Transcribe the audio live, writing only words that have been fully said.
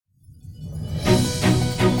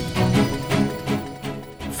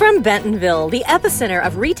From Bentonville, the epicenter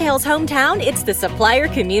of retail's hometown, it's the Supplier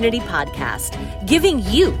Community Podcast, giving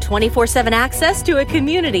you 24/7 access to a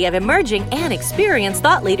community of emerging and experienced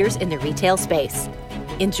thought leaders in the retail space.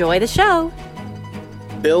 Enjoy the show.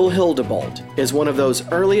 Bill Hildebold is one of those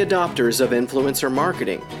early adopters of influencer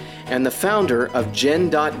marketing and the founder of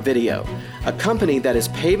Gen.Video, a company that is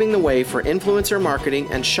paving the way for influencer marketing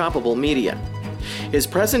and shoppable media. His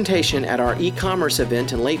presentation at our e-commerce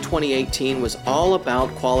event in late 2018 was all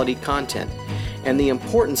about quality content and the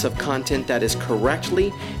importance of content that is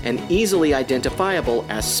correctly and easily identifiable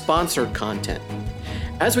as sponsored content.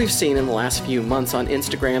 As we've seen in the last few months on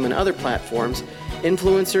Instagram and other platforms,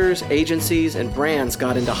 influencers, agencies, and brands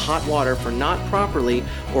got into hot water for not properly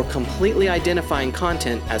or completely identifying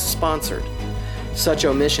content as sponsored. Such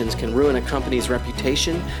omissions can ruin a company's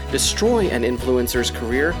reputation, destroy an influencer's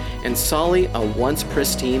career, and sully a once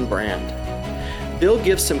pristine brand. Bill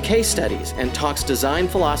gives some case studies and talks design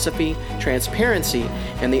philosophy, transparency,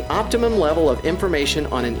 and the optimum level of information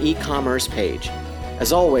on an e-commerce page.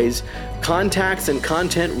 As always, contacts and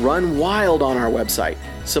content run wild on our website,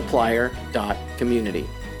 supplier.community.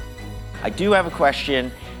 I do have a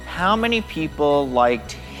question. How many people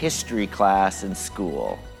liked history class in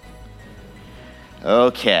school?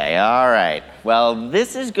 Okay, all right. Well,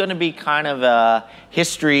 this is going to be kind of a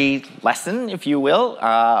history lesson, if you will.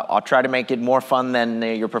 I'll try to make it more fun than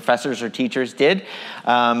your professors or teachers did.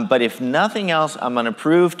 But if nothing else, I'm going to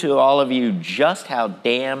prove to all of you just how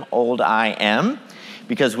damn old I am,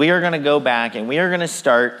 because we are going to go back and we are going to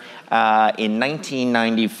start in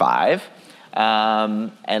 1995.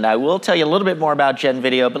 And I will tell you a little bit more about Gen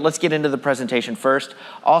Video, but let's get into the presentation first.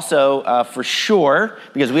 Also, for sure,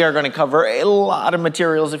 because we are going to cover a lot of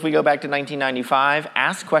materials if we go back to 1995,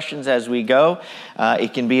 ask questions as we go.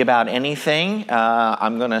 It can be about anything.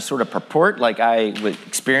 I'm going to sort of purport like I would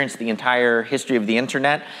experience the entire history of the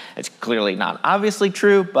internet. It's clearly not obviously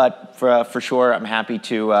true, but for sure, I'm happy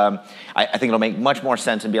to, I think it'll make much more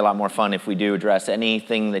sense and be a lot more fun if we do address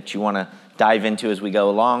anything that you want to dive into as we go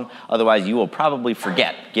along. Otherwise, you will probably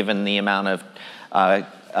forget, given the amount of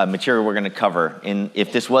material we're going to cover. And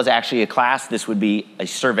if this was actually a class, this would be a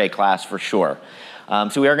survey class for sure.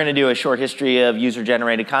 So we are going to do a short history of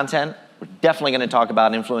user-generated content. We're definitely going to talk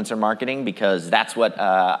about influencer marketing because that's what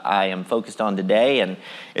I am focused on today, and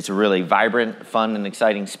it's a really vibrant, fun, and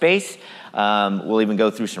exciting space. We'll even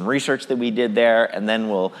go through some research that we did there, and then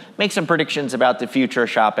we'll make some predictions about the future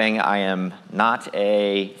of shopping. I am not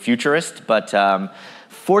a futurist, but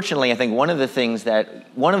fortunately, I think one of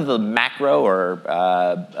the macro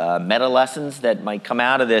or meta lessons that might come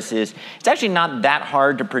out of this is it's actually not that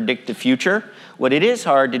hard to predict the future. What it is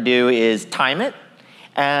hard to do is time it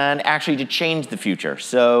and actually to change the future.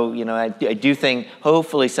 So, I do think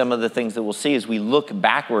hopefully some of the things that we'll see as we look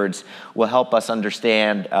backwards will help us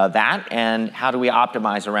understand that and how do we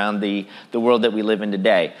optimize around the world that we live in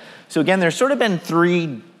today. So again, there's sort of been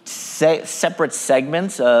three separate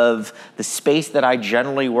segments of the space that I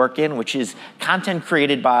generally work in, which is content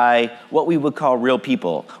created by what we would call real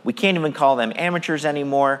people. We can't even call them amateurs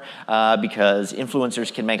anymore because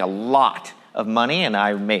influencers can make a lot of money, and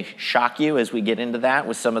I may shock you as we get into that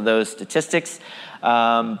with some of those statistics.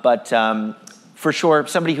 But for sure,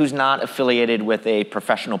 somebody who's not affiliated with a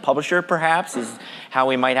professional publisher, perhaps, is how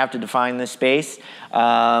we might have to define this space.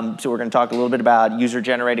 So we're going to talk a little bit about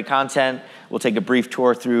user-generated content. We'll take a brief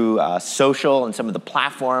tour through social and some of the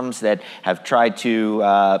platforms that have tried to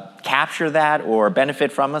capture that or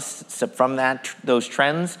benefit from those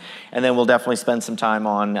trends. And then we'll definitely spend some time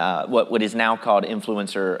on what is now called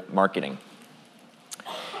influencer marketing.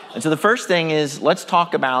 And so the first thing is, let's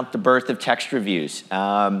talk about the birth of text reviews.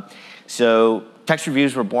 So text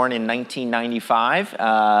reviews were born in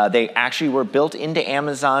 1995. They actually were built into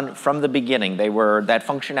Amazon from the beginning. That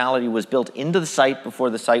functionality was built into the site before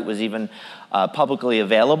the site was even publicly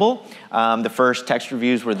available. The first text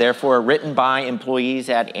reviews were therefore written by employees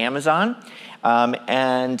at Amazon.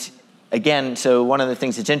 And again, so one of the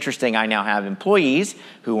things that's interesting, I now have employees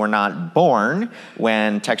who were not born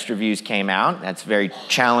when text reviews came out. That's very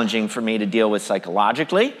challenging for me to deal with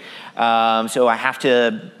psychologically. So I have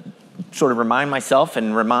to sort of remind myself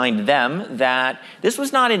and remind them that this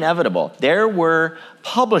was not inevitable. There were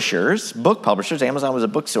publishers, book publishers, Amazon was a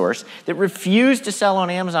book source, that refused to sell on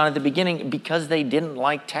Amazon at the beginning because they didn't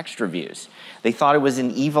like text reviews. They thought it was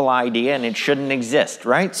an evil idea and it shouldn't exist,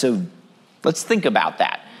 right? So let's think about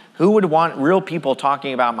that. Who would want real people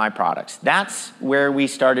talking about my products? That's where we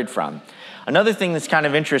started from. Another thing that's kind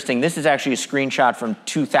of interesting, this is actually a screenshot from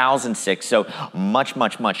 2006, so much,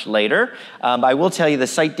 much, much later. But I will tell you the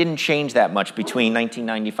site didn't change that much between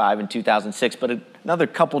 1995 and 2006, but another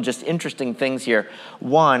couple just interesting things here.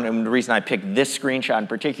 One, and the reason I picked this screenshot in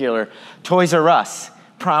particular, Toys R Us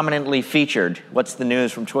prominently featured. What's the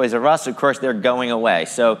news from Toys R Us? Of course, they're going away.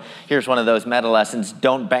 So here's one of those meta lessons: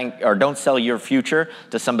 don't sell your future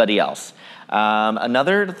to somebody else.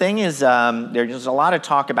 Another thing is there's a lot of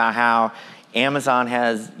talk about how Amazon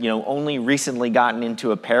has only recently gotten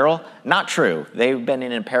into apparel. Not true. They've been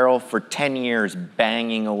in apparel for 10 years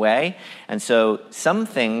banging away. And so some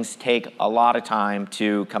things take a lot of time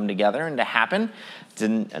to come together and to happen. It's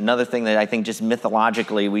another thing that I think just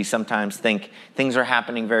mythologically we sometimes think things are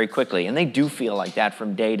happening very quickly. And they do feel like that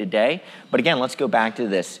from day to day. But again, let's go back to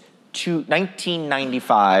this.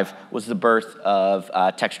 1995 was the birth of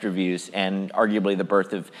text reviews and arguably the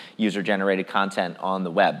birth of user-generated content on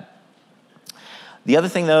the web. The other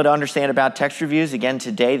thing, though, to understand about text reviews, again,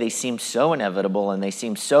 today they seem so inevitable and they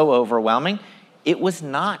seem so overwhelming. It was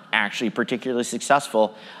not actually particularly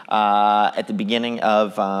successful at the beginning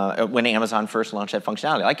of when Amazon first launched that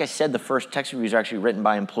functionality. Like I said, the first text reviews are actually written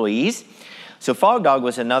by employees. So FogDog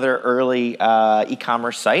was another early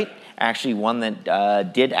e-commerce site, actually one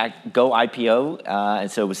that did go IPO,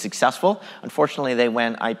 and so it was successful. Unfortunately, they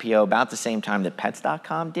went IPO about the same time that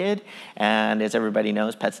Pets.com did, and as everybody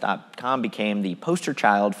knows, Pets.com became the poster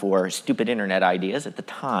child for stupid internet ideas at the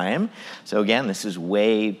time. So again, this is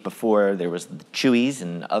way before there was the Chewies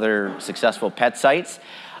and other successful pet sites.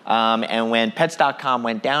 And when Pets.com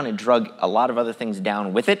went down, it drug a lot of other things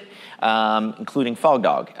down with it, including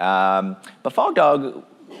FogDog. But FogDog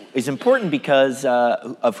is important because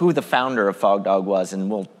of who the founder of FogDog was, and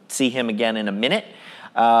we'll see him again in a minute.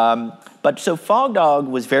 But so FogDog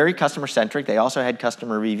was very customer-centric. They also had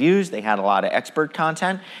customer reviews. They had a lot of expert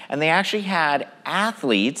content, and they actually had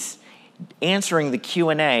athletes answering the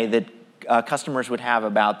Q&A that customers would have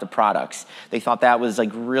about the products. They thought that was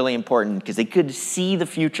really important because they could see the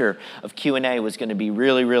future of Q&A was going to be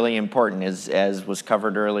really, really important, as was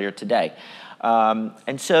covered earlier today.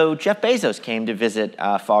 And so Jeff Bezos came to visit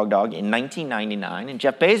FogDog in 1999, and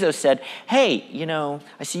Jeff Bezos said, hey,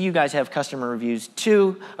 I see you guys have customer reviews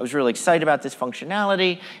too. I was really excited about this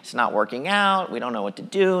functionality. It's not working out. We don't know what to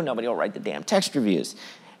do. Nobody will write the damn text reviews.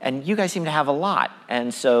 And you guys seem to have a lot.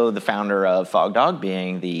 And so the founder of FogDog,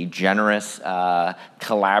 being the generous,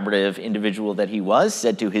 collaborative individual that he was,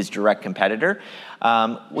 said to his direct competitor,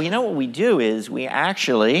 well, what we do is we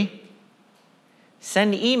actually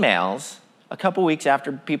send emails a couple weeks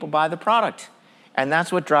after people buy the product. And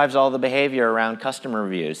that's what drives all the behavior around customer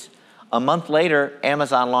reviews. A month later,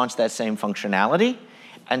 Amazon launched that same functionality,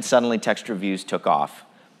 and suddenly text reviews took off.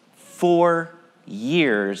 4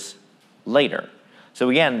 years later. So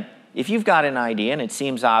again, if you've got an idea and it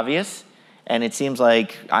seems obvious, and it seems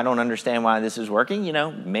like I don't understand why this is working,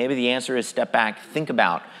 maybe the answer is step back, think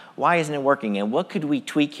about why isn't it working, and what could we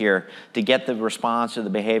tweak here to get the response or the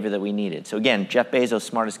behavior that we needed. So again, Jeff Bezos,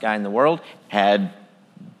 smartest guy in the world, had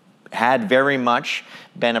very much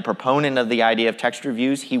been a proponent of the idea of text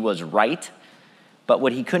reviews. He was right, but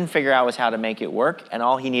what he couldn't figure out was how to make it work, and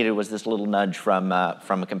all he needed was this little nudge from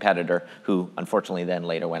a competitor who unfortunately then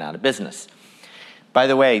later went out of business. By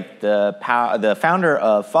the way, the founder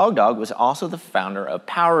of FogDog was also the founder of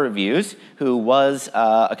Power Reviews, who was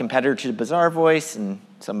a competitor to Bazaarvoice, and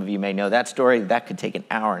some of you may know that story. That could take an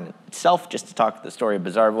hour in itself just to talk the story of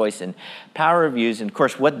Bazaarvoice and Power Reviews. And of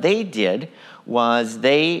course, what they did was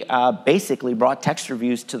they basically brought text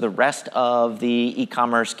reviews to the rest of the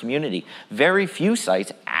e-commerce community. Very few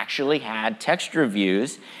sites actually had text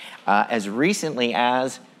reviews as recently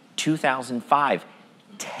as 2005,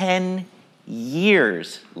 10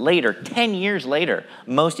 years later,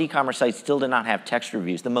 most e-commerce sites still did not have text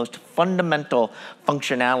reviews, the most fundamental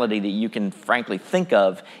functionality that you can frankly think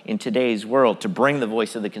of in today's world to bring the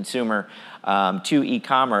voice of the consumer to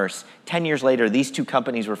e-commerce. 10 years later, these two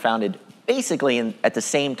companies were founded basically at the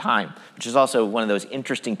same time, which is also one of those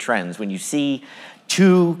interesting trends. When you see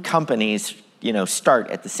two companies start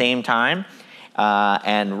at the same time,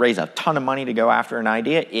 and raise a ton of money to go after an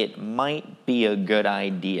idea, it might be a good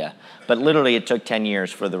idea. But literally, it took 10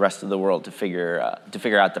 years for the rest of the world to figure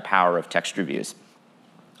out the power of text reviews.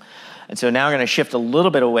 And so now we're going to shift a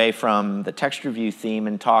little bit away from the text review theme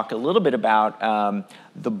and talk a little bit about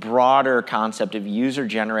the broader concept of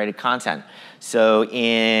user-generated content. So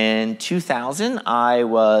in 2000, I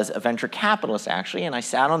was a venture capitalist, actually, and I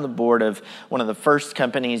sat on the board of one of the first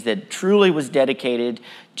companies that truly was dedicated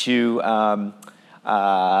to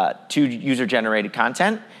to user-generated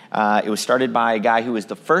content. It was started by a guy who was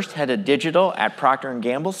the first head of digital at Procter &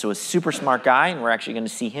 Gamble, so a super smart guy, and we're actually going to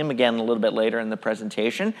see him again a little bit later in the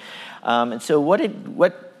presentation. And so what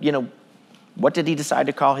did he decide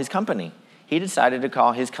to call his company? He decided to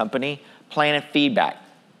call his company Planet Feedback.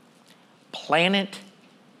 Planet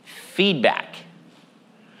Feedback.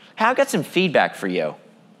 I've got some feedback for you.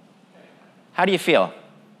 How do you feel?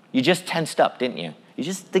 You just tensed up, didn't you? You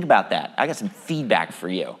just think about that. I got some feedback for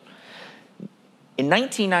you. In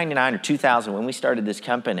 1999 or 2000, when we started this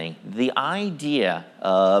company, the idea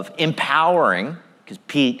of empowering, because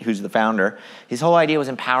Pete, who's the founder, his whole idea was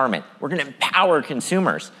empowerment. We're going to empower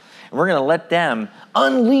consumers. And we're going to let them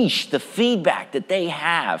unleash the feedback that they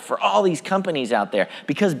have for all these companies out there.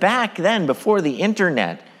 Because back then, before the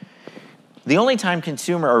internet, the only time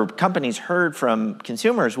companies heard from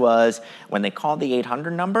consumers was when they called the 800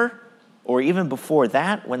 number, or even before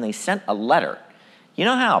that, when they sent a letter. You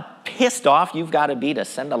know how pissed off you've got to be to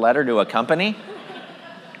send a letter to a company?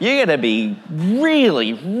 You're going to be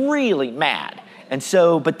really, really mad. And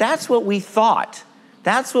so, but that's what we thought.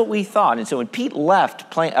 That's what we thought. And so when Pete left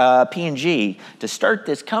P&G to start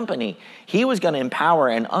this company, he was going to empower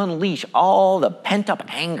and unleash all the pent-up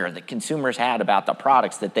anger that consumers had about the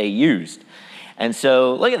products that they used. And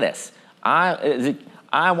so look at this. I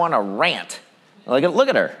want to rant. Look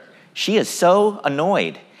at her. She is so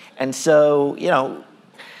annoyed. And so,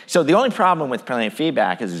 so the only problem with Planet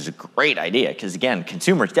Feedback is it's a great idea because, again,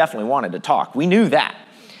 consumers definitely wanted to talk. We knew that.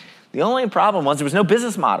 The only problem was there was no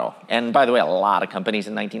business model. And by the way, a lot of companies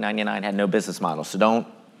in 1999 had no business model. So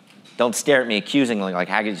don't stare at me accusingly like,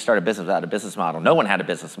 how could you start a business without a business model? No one had a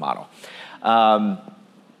business model.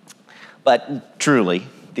 But truly,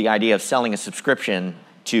 the idea of selling a subscription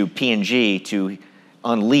to P&G to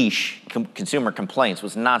unleash consumer complaints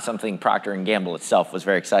was not something Procter & Gamble itself was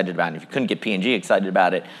very excited about. And if you couldn't get P&G excited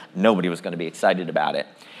about it, nobody was going to be excited about it.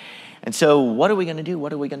 And so what are we going to do?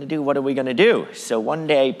 What are we going to do? What are we going to do? So one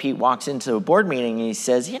day, Pete walks into a board meeting and he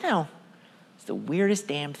says, it's the weirdest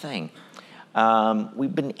damn thing.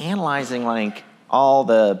 We've been analyzing all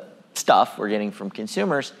the stuff we're getting from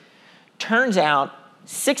consumers. Turns out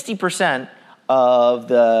 60% of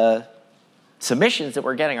the submissions that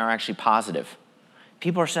we're getting are actually positive.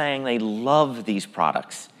 People are saying they love these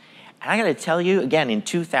products. And I got to tell you, again, in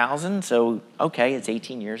 2000, so okay, it's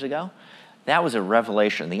 18 years ago, that was a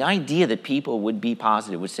revelation. The idea that people would be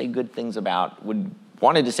positive, wanted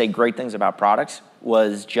to say great things about products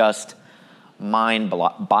was just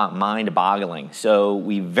mind-boggling. So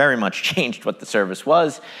we very much changed what the service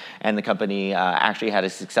was, and the company actually had a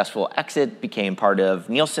successful exit, became part of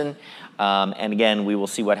Nielsen. And again, we will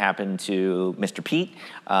see what happened to Mr. Pete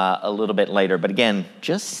a little bit later. But again,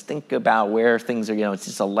 just think about where things are, it's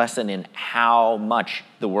just a lesson in how much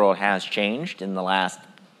the world has changed in the last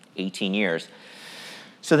 18 years.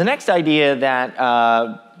 So the next idea that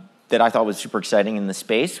I thought was super exciting in the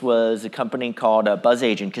space was a company called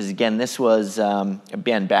BuzzAgent, because again, this was,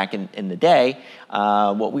 back in the day,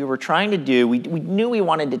 what we were trying to do, we knew we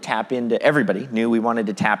wanted to tap into, everybody knew we wanted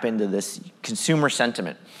to tap into this consumer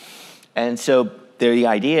sentiment. And so the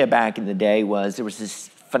idea back in the day was there was this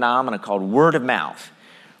phenomena called word of mouth,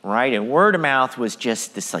 right? And word of mouth was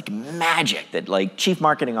just this magic that chief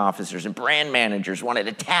marketing officers and brand managers wanted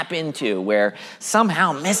to tap into, where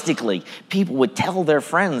somehow mystically people would tell their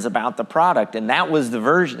friends about the product, and that was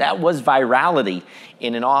virality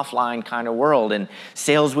in an offline kind of world, and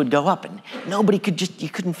sales would go up, and you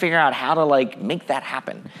couldn't figure out how to make that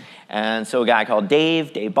happen. And so a guy called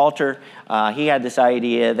Dave Balter, he had this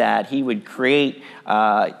idea that he would create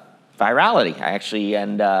virality, actually,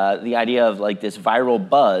 and the idea of this viral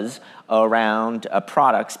buzz around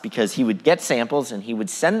products, because he would get samples and he would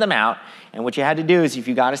send them out. And what you had to do is, if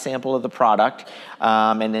you got a sample of the product,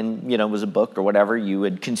 and then it was a book or whatever, you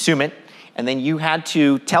would consume it, and then you had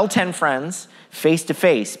to tell 10 friends face to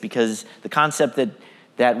face, because the concept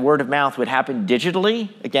that word of mouth would happen digitally,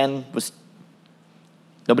 again, was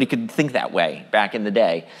nobody could think that way back in the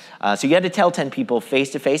day. So you had to tell 10 people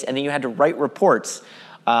face to face, and then you had to write reports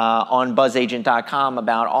on BuzzAgent.com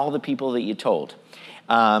about all the people that you told.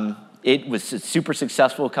 It was a super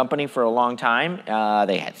successful company for a long time.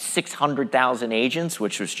 They had 600,000 agents,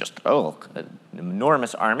 which was just, an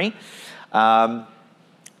enormous army. But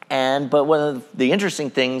one of the interesting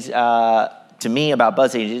things to me about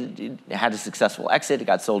BuzzAgent, it had a successful exit. It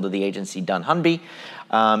got sold to the agency dunnhumby.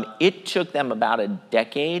 It took them about a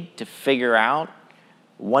decade to figure out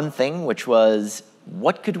one thing, which was,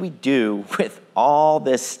 what could we do with all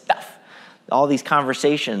this stuff, all these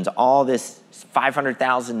conversations, all this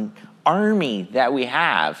 500,000 army that we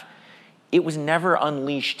have? It was never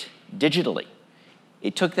unleashed digitally.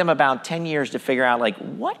 it took them about 10 years to figure out, like,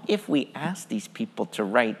 what if we asked these people to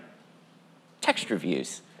write text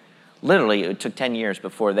reviews? Literally, it took 10 years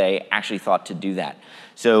before they actually thought to do that.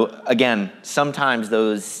 So again, sometimes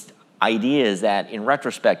those ideas that in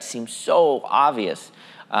retrospect seem so obvious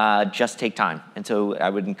just take time. And so I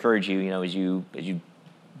would encourage you, as you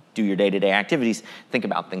do your day-to-day activities, think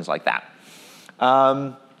about things like that.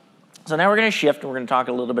 So now we're going to shift, and we're going to talk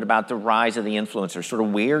a little bit about the rise of the influencers. Sort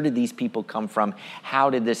of where did these people come from? How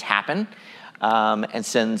did this happen? And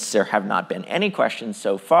since there have not been any questions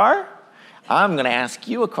so far, I'm going to ask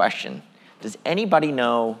you a question. Does anybody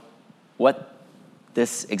know what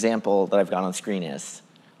this example that I've got on screen is?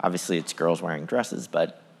 Obviously, it's girls wearing dresses,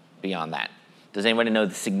 but beyond that. Does anybody know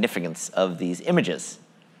the significance of these images?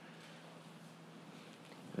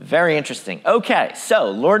 Very interesting. Okay, so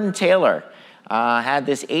Lord & Taylor had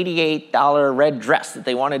this $88 red dress that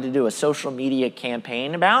they wanted to do a social media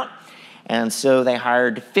campaign about. And so they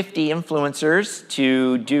hired 50 influencers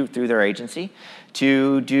to do, through their agency,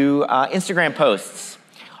 to do Instagram posts.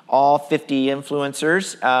 All 50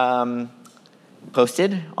 influencers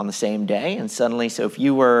posted on the same day. And suddenly, so if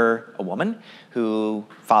you were a woman who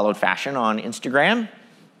followed fashion on Instagram,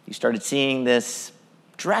 you started seeing this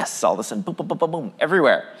dress all of a sudden, boom, boom, boom, boom, boom,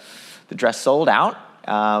 everywhere. The dress sold out. It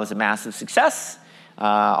was a massive success.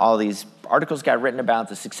 All these articles got written about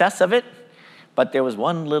the success of it, but there was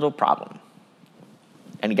one little problem.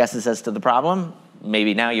 Any guesses as to the problem?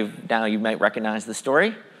 Maybe now you might recognize the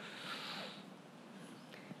story.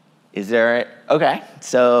 Is there? Okay,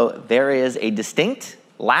 so there is a distinct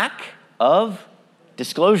lack of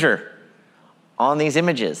disclosure on these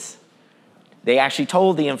images. They actually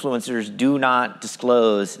told the influencers, do not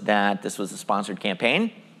disclose that this was a sponsored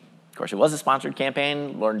campaign. Of course, it was a sponsored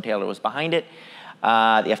campaign. Lord & Taylor was behind it. The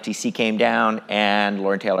FTC came down, and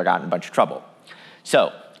Lord & Taylor got in a bunch of trouble.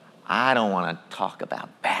 So I don't want to talk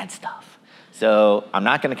about bad stuff. So I'm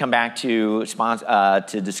not going to come back to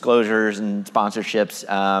disclosures and sponsorships.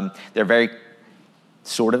 There are very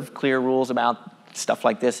sort of clear rules about stuff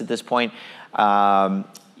like this at this point.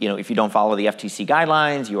 If you don't follow the FTC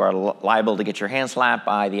guidelines, you are liable to get your hand slapped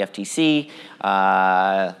by the FTC.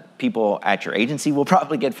 People at your agency will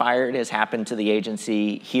probably get fired, as happened to the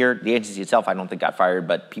agency here. The agency itself, I don't think, got fired,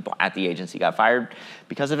 but people at the agency got fired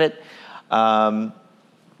because of it.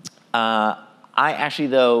 I actually,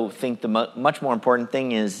 though, think the much more important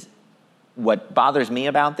thing is what bothers me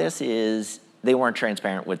about this is they weren't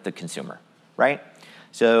transparent with the consumer, right?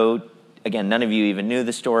 So, again, none of you even knew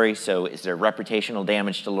the story, so is there reputational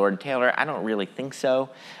damage to Lord & Taylor? I don't really think so.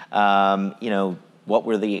 What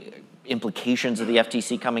were the implications of the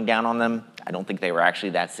FTC coming down on them? I don't think they were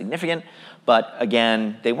actually that significant. But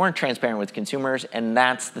again, they weren't transparent with consumers, and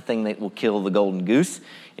that's the thing that will kill the golden goose,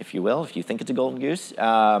 if you will, if you think it's a golden goose,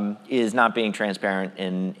 is not being transparent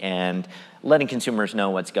and letting consumers know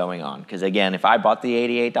what's going on. Because again, if I bought the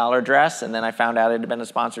 $88 dress and then I found out it had been a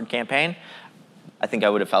sponsored campaign, I think I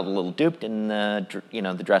would have felt a little duped, and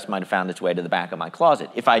the dress might have found its way to the back of my closet.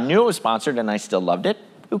 If I knew it was sponsored and I still loved it,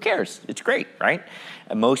 who cares? It's great, right?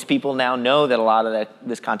 And most people now know that a lot of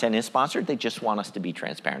this content is sponsored. They just want us to be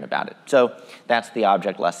transparent about it. So that's the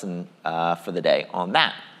object lesson for the day on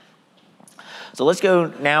that. So let's go,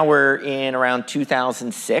 now we're in around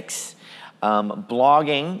 2006.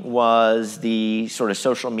 Blogging was the sort of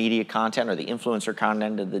social media content or the influencer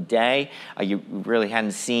content of the day. You really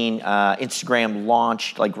hadn't seen Instagram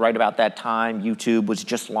launched like right about that time. YouTube was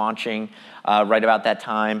just launching right about that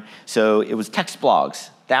time. So it was text blogs.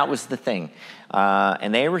 That was the thing.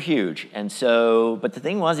 And they were huge. And so, but the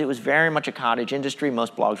thing was, it was very much a cottage industry.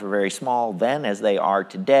 Most blogs were very small then, as they are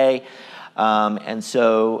today. But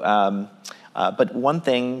one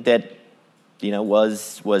thing that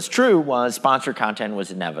was true was sponsored content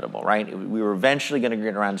was inevitable, right? We were eventually going to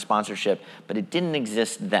get around to sponsorship, but it didn't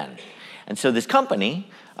exist then. And so this company,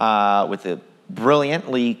 with a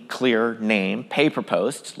brilliantly clear name,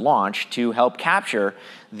 PaperPost, launched to help capture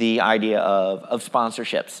the idea of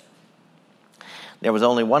sponsorships. There was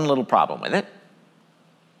only one little problem with it.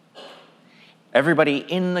 Everybody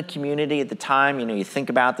in the community at the time, you think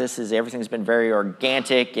about this as everything's been very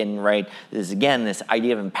organic and, right, there's, again, this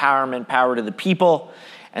idea of empowerment, power to the people.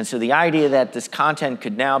 And so the idea that this content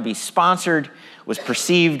could now be sponsored was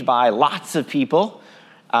perceived by lots of people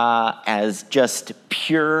as just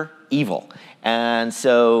pure evil. And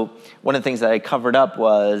so one of the things that I covered up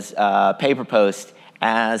was PaperPost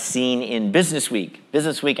as seen in Business Week.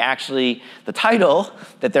 Business Week, actually, the title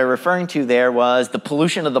that they're referring to there was The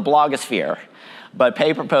Pollution of the Blogosphere. But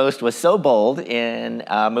Paper Post was so bold in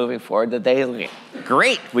moving forward that they,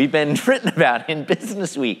 great, we've been written about in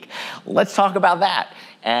Business Week. Let's talk about that.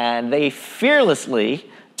 And they fearlessly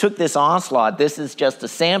took this onslaught. This is just a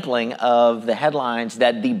sampling of the headlines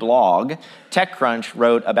that the blog TechCrunch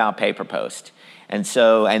wrote about Paper Post. And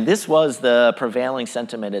this was the prevailing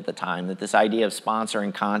sentiment at the time, that this idea of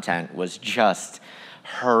sponsoring content was just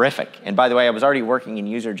horrific. And by the way, I was already working in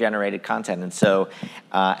user-generated content, and so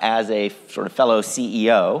as a sort of fellow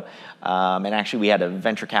CEO, and actually we had a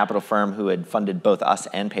venture capital firm who had funded both us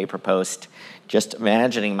and Paper Post, just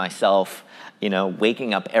imagining myself,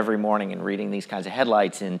 waking up every morning and reading these kinds of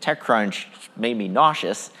headlines in TechCrunch made me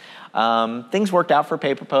nauseous. Things worked out for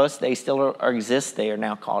Paper Post. They still exist. They are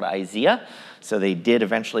now called IZEA. So they did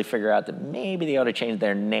eventually figure out that maybe they ought to change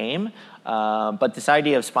their name. But this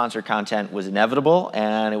idea of sponsored content was inevitable,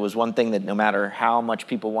 and it was one thing that no matter how much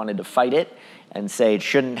people wanted to fight it and say it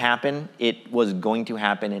shouldn't happen, it was going to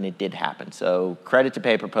happen, and it did happen. So credit to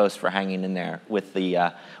Paper Post for hanging in there with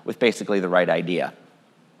basically the right idea.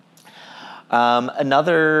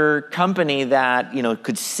 Another company that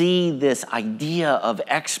could see this idea of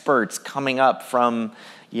experts coming up from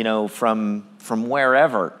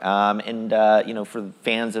wherever, for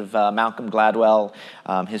fans of Malcolm Gladwell,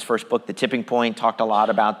 his first book, The Tipping Point, talked a lot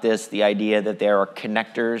about this, the idea that there are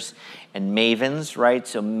connectors and mavens, right?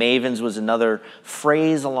 So mavens was another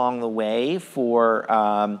phrase along the way for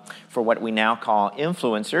what we now call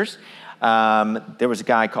influencers. There was a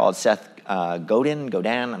guy called Seth Godin,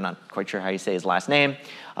 I'm not quite sure how you say his last name.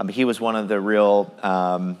 He was one of the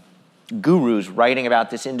real gurus writing about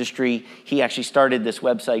this industry. He actually started this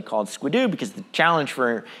website called Squidoo because the challenge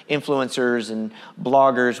for influencers and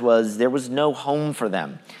bloggers was there was no home for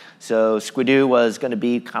them. So Squidoo was going to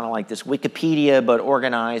be kind of like this Wikipedia, but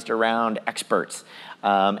organized around experts.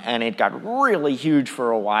 And it got really huge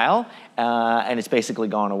for a while, and it's basically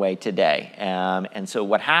gone away today. And so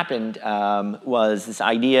what happened was this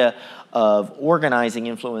idea of organizing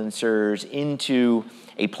influencers into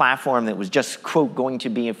a platform that was just, quote, going to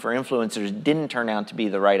be for influencers didn't turn out to be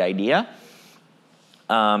the right idea.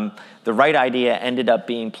 The right idea ended up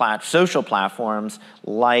being social platforms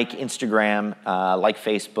like Instagram, like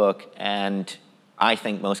Facebook, and I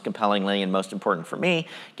think most compellingly and most important for me,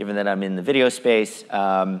 given that I'm in the video space,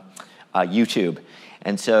 YouTube.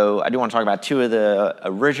 And so I do want to talk about two of the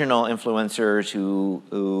original influencers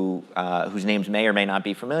whose names may or may not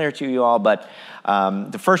be familiar to you all. But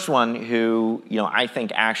the first one who I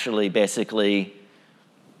think actually basically,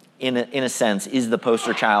 in a sense, is the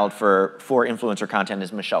poster child for influencer content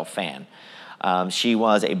is Michelle Phan. She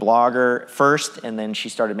was a blogger first, and then she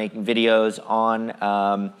started making videos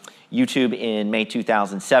on YouTube in May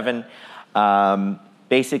 2007.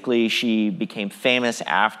 Basically, she became famous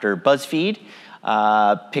after BuzzFeed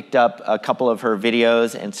picked up a couple of her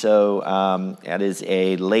videos, and so that is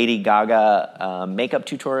a Lady Gaga makeup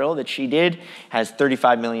tutorial that she did, has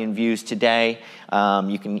 35 million views today.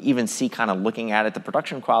 You can even see, kind of looking at it, the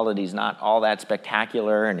production quality is not all that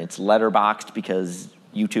spectacular, and it's letterboxed because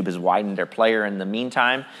YouTube has widened their player in the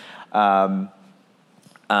meantime. But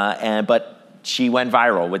she went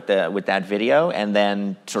viral with that video, and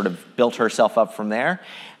then sort of built herself up from there.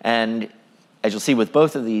 And as you'll see with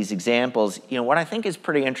both of these examples, what I think is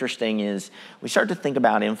pretty interesting is we start to think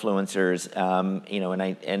about influencers,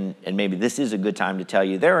 and maybe this is a good time to tell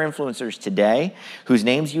you, there are influencers today whose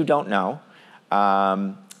names you don't know,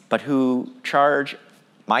 but who charge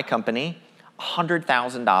my company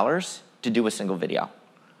 $100,000 to do a single video.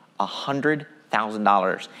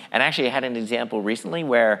 $100,000. And actually, I had an example recently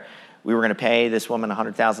where we were going to pay this woman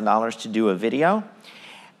 $100,000 to do a video,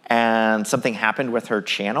 and something happened with her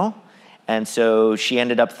channel. And so she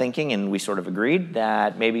ended up thinking, and we sort of agreed,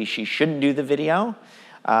 that maybe she shouldn't do the video.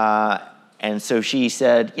 And so she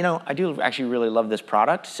said, I do actually really love this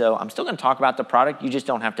product, so I'm still going to talk about the product, you just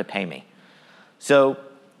don't have to pay me. So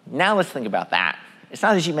now let's think about that. It's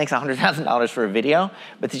not that she makes $100,000 for a video,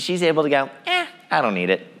 but that she's able to go, I don't need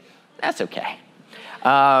it. That's okay.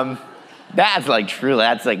 That's like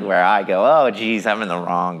where I go, oh, geez, I'm in the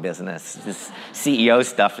wrong business. This CEO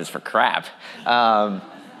stuff is for crap.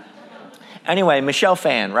 Anyway, Michelle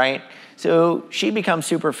Phan, right? So she becomes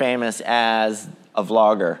super famous as a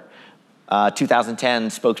vlogger. 2010,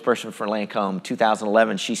 spokesperson for Lancome.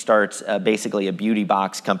 2011, she starts basically a beauty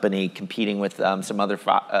box company competing with some other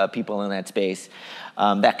people in that space.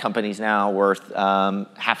 That company's now worth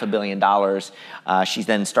 $500 million. She's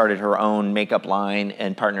then started her own makeup line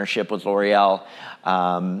in partnership with L'Oreal.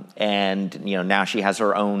 And now she has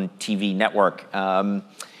her own TV network.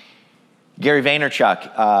 Gary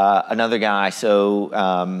Vaynerchuk, another guy.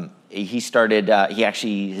 So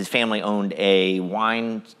his family owned a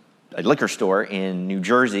liquor store in New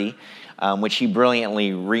Jersey, which he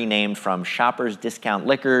brilliantly renamed from Shoppers Discount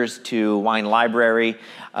Liquors to Wine Library.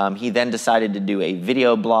 He then decided to do a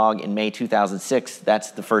video blog in May 2006.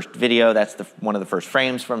 That's the first video. That's one of the first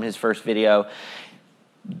frames from his first video.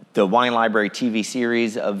 The Wine Library TV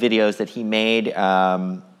series of videos that he made,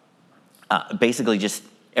 basically just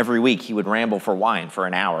every week he would ramble for wine for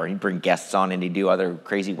an hour. He'd bring guests on and he'd do other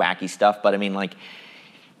crazy, wacky stuff. But I mean, like,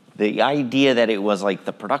 the idea that it was like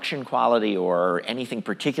the production quality or anything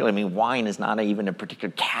particular, I mean, wine is not even a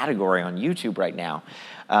particular category on YouTube right now.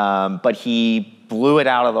 But he blew it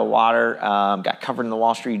out of the water, got covered in the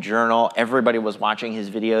Wall Street Journal. Everybody was watching his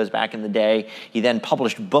videos back in the day. He then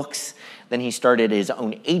published books. Then he started his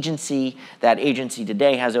own agency. That agency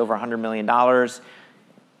today has over $100 million.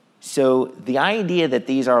 So the idea that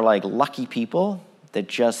these are like lucky people that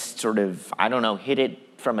just sort of, I don't know, hit it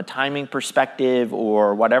from a timing perspective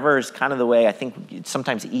or whatever is kind of the way I think it's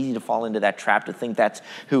sometimes easy to fall into that trap to think that's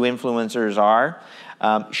who influencers are.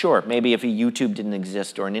 Sure, maybe if a YouTube didn't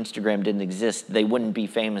exist or an Instagram didn't exist, they wouldn't be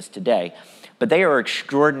famous today. But they are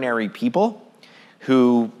extraordinary people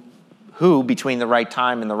who between the right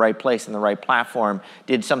time and the right place and the right platform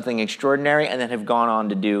did something extraordinary and then have gone on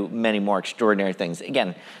to do many more extraordinary things.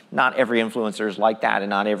 Again, not every influencer is like that,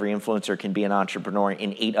 and not every influencer can be an entrepreneur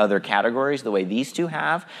in 8 other categories the way these two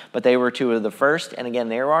have, but they were 2 of the first. And again,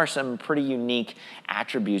 there are some pretty unique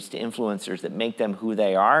attributes to influencers that make them who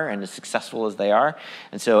they are and as successful as they are.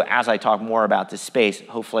 And so as I talk more about this space,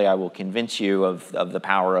 hopefully I will convince you of the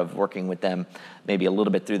power of working with them maybe a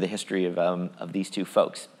little bit through the history of these 2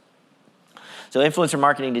 folks. So influencer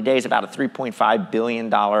marketing today is about a $3.5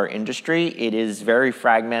 billion industry. It is very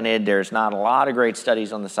fragmented. There's not a lot of great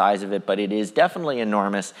studies on the size of it, but it is definitely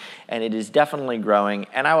enormous, and it is definitely growing.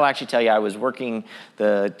 And I will actually tell you, I was working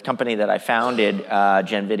the company that I founded,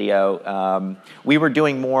 Gen Video. We were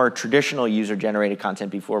doing more traditional user-generated content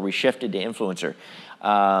before we shifted to influencer.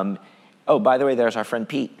 Oh, by the way, there's our friend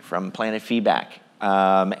Pete from Planet Feedback.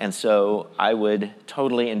 And so I would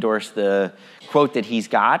totally endorse the quote that he's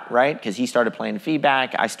got, right? Because he started Planet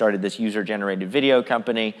Feedback. I started this user-generated video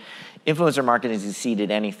company. Influencer marketing has exceeded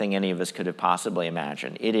anything any of us could have possibly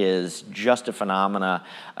imagined. It is just a phenomena.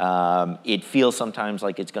 It feels sometimes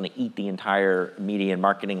like it's going to eat the entire media and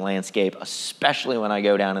marketing landscape, especially when I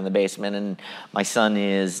go down in the basement and my son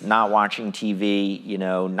is not watching TV,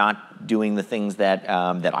 not doing the things that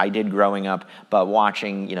I did growing up, but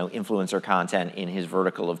watching, influencer content in his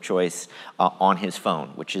vertical of choice on his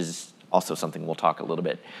phone, which is also something we'll talk a little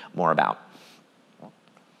bit more about.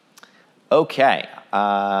 Okay,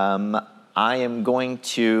 I am going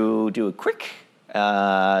to do a quick,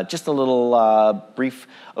 just a little brief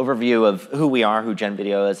overview of who we are, who Gen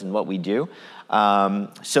Video is, and what we do.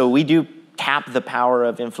 So we do tap the power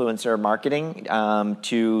of influencer marketing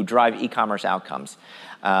to drive e-commerce outcomes.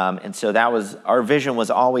 And so our vision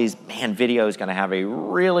was always, video is going to have a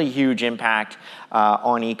really huge impact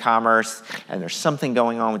on e-commerce, and there's something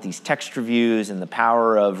going on with these text reviews and the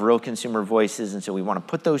power of real consumer voices, and so we want to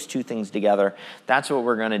put those 2 things together. That's what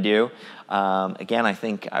we're going to do. Again, I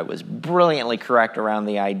think I was brilliantly correct around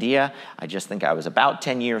the idea. I just think I was about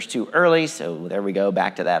 10 years too early, so there we go,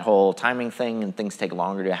 back to that whole timing thing, and things take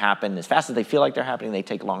longer to happen. As fast as they feel like they're happening, they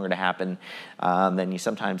take longer to happen than you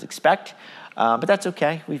sometimes expect. But that's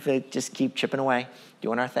okay. We just keep chipping away,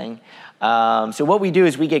 doing our thing. So what we do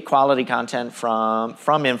is we get quality content from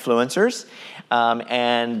influencers.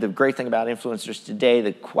 And the great thing about influencers today,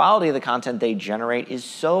 the quality of the content they generate is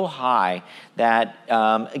so high that,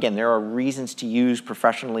 again, there are reasons to use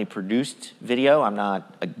professionally produced video. I'm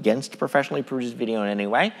not against professionally produced video in any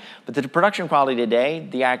way. But the production quality today,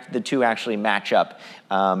 the 2 actually match up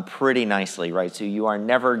pretty nicely, right? So you are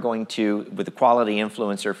never going to, with a quality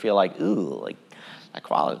influencer, feel like, ooh, like, that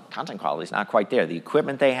content quality is not quite there. The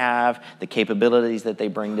equipment they have, the capabilities that they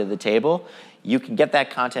bring to the table, you can get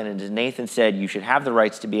that content, and as Nathan said, you should have the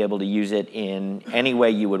rights to be able to use it in any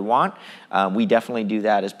way you would want. We definitely do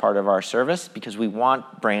that as part of our service because we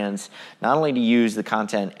want brands not only to use the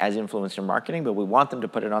content as influencer marketing, but we want them to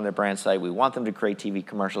put it on their brand site. We want them to create TV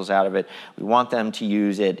commercials out of it. We want them to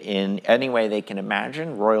use it in any way they can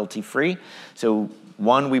imagine, royalty-free. So,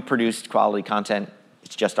 1, we produce quality content.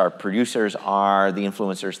 It's just our producers are the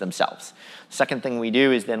influencers themselves. Second thing we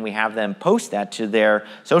do is then we have them post that to their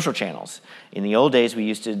social channels. In the old days, we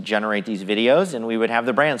used to generate these videos, and we would have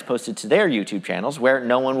the brands posted to their YouTube channels where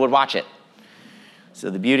no one would watch it. So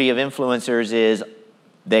the beauty of influencers is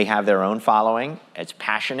they have their own following. It's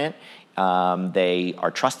passionate. They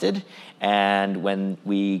are trusted. And when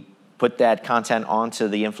we put that content onto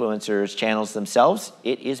the influencers' channels themselves,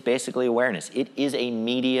 it is basically awareness. It is a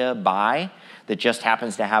media buy that just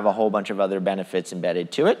happens to have a whole bunch of other benefits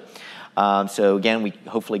embedded to it. So again, we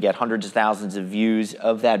hopefully get hundreds of thousands of views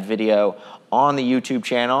of that video on the YouTube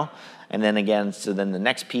channel. And then again, so then the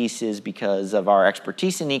next piece is because of our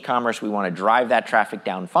expertise in e-commerce, we want to drive that traffic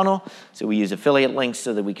down funnel. So we use affiliate links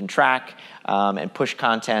so that we can track and push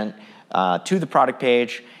content to the product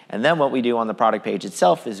page. And then what we do on the product page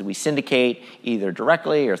itself is we syndicate either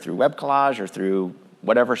directly or through Web Collage or through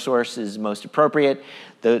whatever source is most appropriate,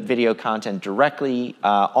 the video content directly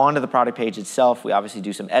onto the product page itself. We obviously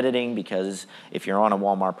do some editing because if you're on a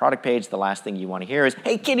Walmart product page, the last thing you want to hear is,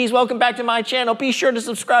 hey kiddies, welcome back to my channel. Be sure to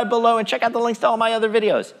subscribe below and check out the links to all my other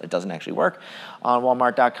videos. It doesn't actually work on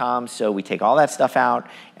Walmart.com, so we take all that stuff out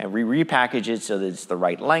and we repackage it so that it's the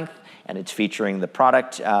right length, and it's featuring the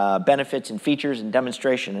product benefits and features and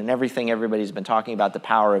demonstration and everything everybody's been talking about, the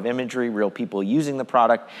power of imagery, real people using the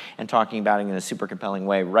product and talking about it in a super compelling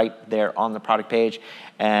way right there on the product page,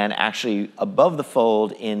 and actually above the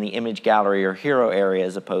fold in the image gallery or hero area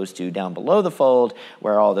as opposed to down below the fold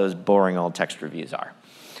where all those boring old text reviews are.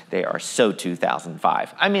 They are so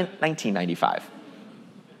 2005. I mean, 1995.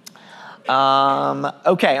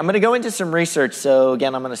 Okay, I'm going to go into some research. So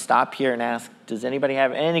again, I'm going to stop here and ask, does anybody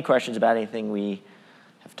have any questions about anything we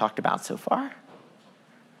have talked about so far?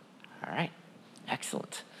 All right,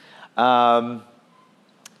 excellent.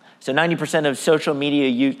 So 90% of social media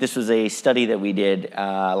use, this was a study that we did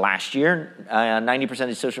last year,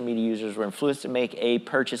 90% of social media users were influenced to make a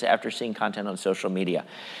purchase after seeing content on social media.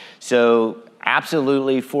 So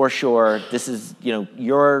absolutely, for sure, this is,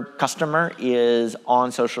 your customer is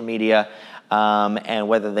on social media, and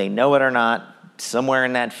whether they know it or not, somewhere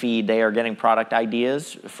in that feed, they are getting product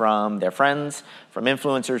ideas from their friends, from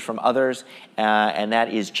influencers, from others, and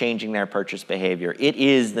that is changing their purchase behavior. It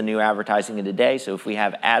is the new advertising of today, so if we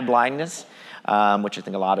have ad blindness, which I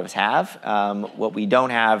think a lot of us have, what we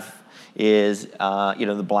don't have is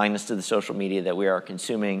the blindness to the social media that we are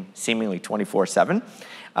consuming seemingly 24/7.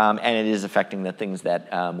 And it is affecting the things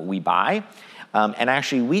that we buy. And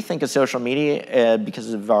actually, we think of social media,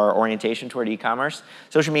 because of our orientation toward e-commerce,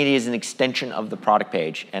 social media is an extension of the product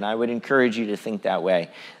page. And I would encourage you to think that way,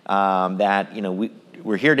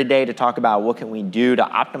 we're here today to talk about what can we do to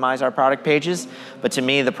optimize our product pages. But to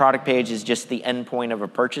me, the product page is just the end point of a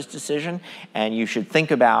purchase decision. And you should think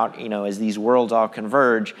about, as these worlds all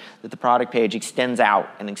converge, that the product page extends out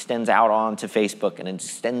onto Facebook and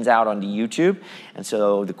extends out onto YouTube. And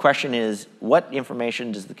so the question is, what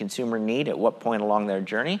information does the consumer need at what point along their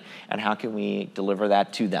journey? And how can we deliver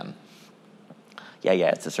that to them? Yeah,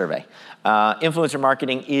 it's a survey. Influencer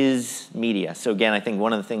marketing is media. So again, I think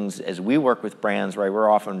one of the things as we work with brands, right, we're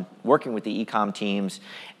often working with the e-com teams,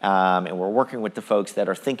 and we're working with the folks that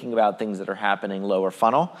are thinking about things that are happening lower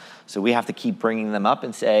funnel. So we have to keep bringing them up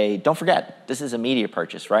and say, don't forget, this is a media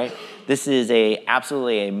purchase, right? This is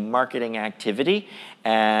absolutely a marketing activity.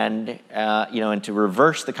 And, and to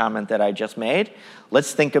reverse the comment that I just made,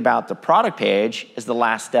 let's think about the product page as the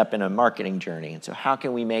last step in a marketing journey. And so how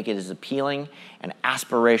can we make it as appealing and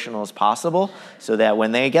aspirational as possible so that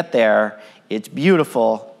when they get there, it's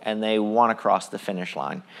beautiful and they want to cross the finish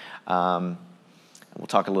line. We'll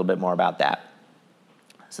talk a little bit more about that.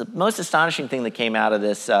 So the most astonishing thing that came out of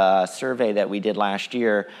this survey that we did last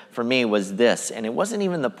year for me was this, and it wasn't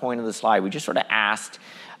even the point of the slide. We just sort of asked,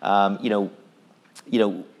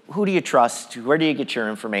 who do you trust? Where do you get your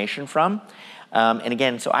information from? And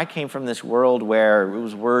again, so I came from this world where it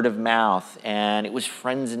was word of mouth and it was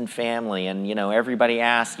friends and family, and everybody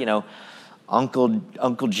asked,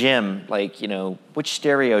 Uncle Jim, which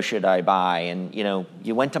stereo should I buy? And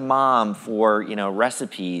you went to mom for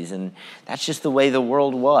recipes, and that's just the way the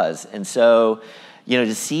world was. And so,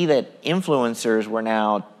 to see that influencers were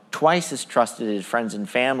now twice as trusted as friends and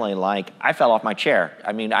family, I fell off my chair.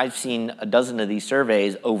 I mean, I've seen a dozen of these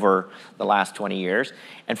surveys over the last 20 years,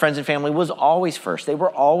 and friends and family was always first. They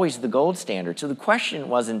were always the gold standard. So the question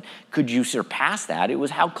wasn't, could you surpass that? It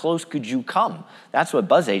was, how close could you come? That's what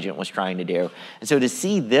BuzzAgent was trying to do. And so to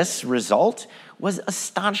see this result was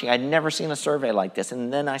astonishing. I'd never seen a survey like this.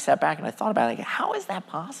 And then I sat back and I thought about it, how is that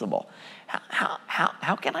possible?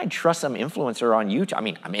 How can I trust some influencer on YouTube? I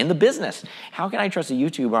mean, I'm in the business. How can I trust a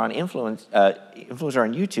YouTuber on influencer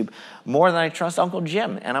on YouTube more than I trust Uncle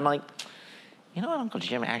Jim? And I'm like, Uncle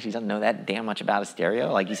Jim actually doesn't know that damn much about a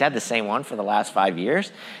stereo. He's had the same one for the last 5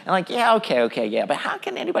 years. And yeah, okay. But how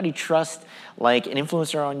can anybody trust an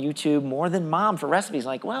influencer on YouTube more than mom for recipes?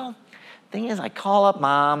 Thing is, I call up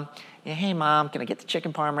mom Hey, Mom, can I get the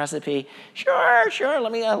chicken parm recipe? Sure,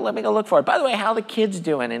 let me go look for it. By the way, how are the kids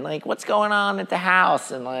doing? And like, what's going on at the house?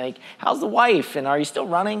 And like, how's the wife? And are you still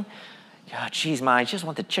running? Oh, geez, Ma, I just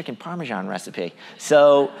want the chicken parmesan recipe.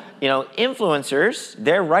 So, influencers,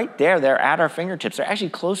 they're right there. They're at our fingertips. They're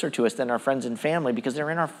actually closer to us than our friends and family because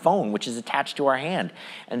they're in our phone, which is attached to our hand.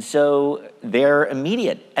 And so they're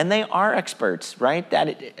immediate, and they are experts, right?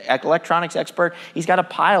 That electronics expert, he's got a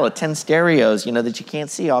pile of 10 stereos, that you can't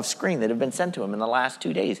see off screen that have been sent to him in the last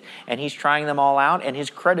 2 days. And he's trying them all out, and his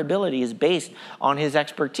credibility is based on his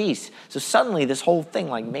expertise. So suddenly this whole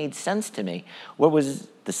thing made sense to me. What was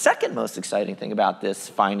the second most exciting thing about this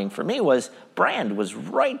finding for me was brand was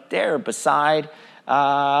right there beside the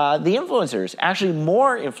influencers, actually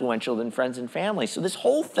more influential than friends and family. So this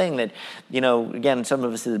whole thing that, again, some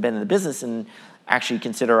of us that have been in the business and actually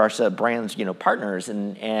consider ourselves brands, partners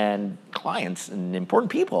and clients and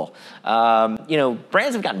important people.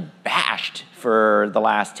 Brands have gotten bashed for the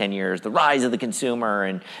last 10 years, the rise of the consumer,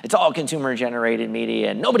 and it's all consumer-generated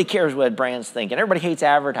media, and nobody cares what brands think, and everybody hates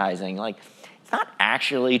advertising. It's not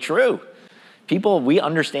actually true. We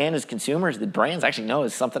understand as consumers that brands actually know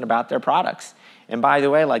something about their products. And by the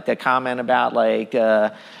way, the comment about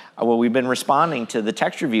we've been responding to the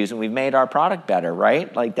text reviews and we've made our product better,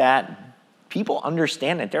 right? Like that. People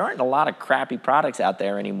understand that there aren't a lot of crappy products out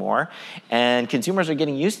there anymore, and consumers are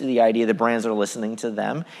getting used to the idea that brands are listening to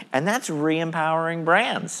them, and that's re-empowering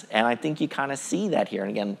brands. And I think you kind of see that here.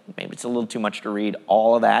 And again, maybe it's a little too much to read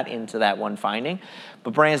all of that into that one finding,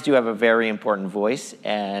 but brands do have a very important voice,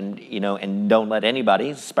 and and don't let anybody,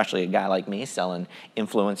 especially a guy like me selling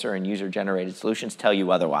influencer and user-generated solutions, tell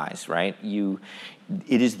you otherwise, right?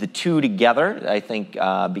 It is the two together that I think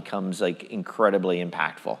becomes incredibly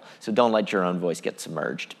impactful. So don't let your own voice get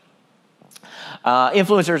submerged.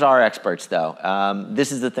 Influencers are experts, though.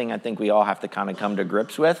 This is the thing I think we all have to kind of come to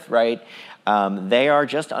grips with, right? They are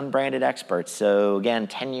just unbranded experts. So again,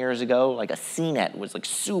 10 years ago, a CNET was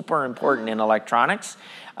super important in electronics.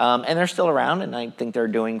 And they're still around, and I think they're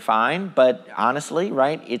doing fine. But honestly,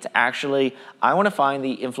 right, it's actually, I want to find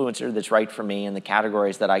the influencer that's right for me in the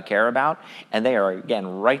categories that I care about. And they are,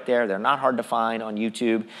 again, right there. They're not hard to find on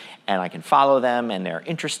YouTube. And I can follow them, and they're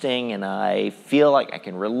interesting. And I feel like I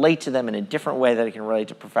can relate to them in a different way that I can relate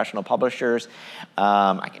to professional publishers.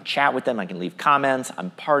 I can chat with them. I can leave comments. I'm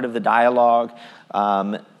part of the dialogue.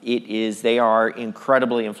 They are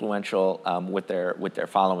incredibly influential with their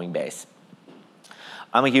following base.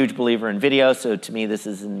 I'm a huge believer in video, so to me this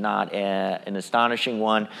is not an astonishing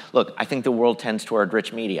one. Look, I think the world tends toward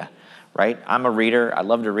rich media, right? I'm a reader. I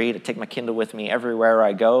love to read. I take my Kindle with me everywhere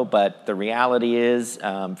I go, but the reality is,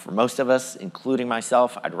 for most of us, including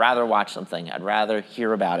myself, I'd rather watch something. I'd rather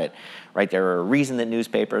hear about it, right? There are a reason that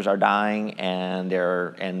newspapers are dying, and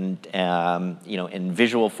and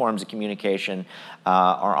visual forms of communication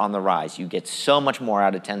are on the rise. You get so much more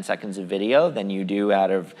out of 10 seconds of video than you do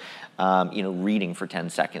out of reading for 10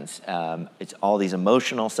 seconds. It's all these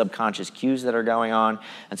emotional subconscious cues that are going on.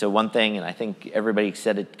 And so one thing, and I think everybody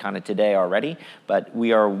said it kind of today already, but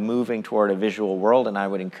we are moving toward a visual world, and I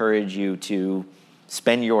would encourage you to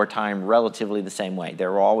spend your time relatively the same way.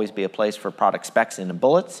 There will always be a place for product specs and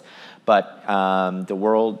bullets, but the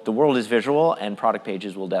world is visual, and product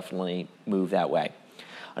pages will definitely move that way.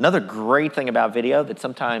 Another great thing about video that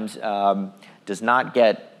sometimes does not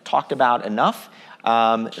get talked about enough,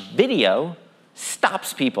 video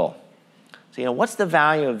stops people. So, what's the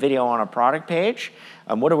value of video on a product page?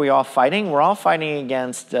 What are we all fighting? We're all fighting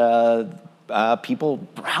against people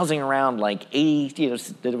browsing around 80,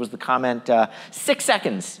 there was the comment, 6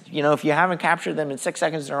 seconds. If you haven't captured them in 6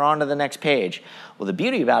 seconds, they're on to the next page. Well, the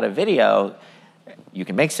beauty about a video, you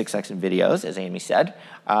can make 6-second videos, as Amy said,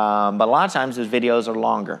 but a lot of times those videos are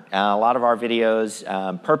longer. A lot of our videos,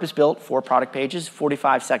 purpose-built for product pages,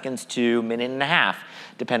 45 seconds to a minute and a half,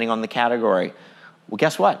 depending on the category. Well,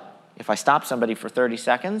 guess what? If I stop somebody for 30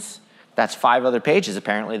 seconds, that's 5 other pages,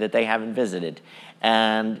 apparently, that they haven't visited.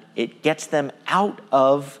 And it gets them out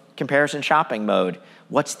of comparison shopping mode.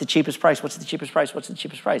 What's the cheapest price? What's the cheapest price? What's the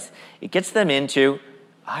cheapest price? It gets them into,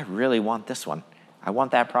 I really want this one. I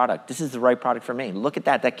want that product. This is the right product for me. Look at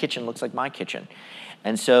that. That kitchen looks like my kitchen.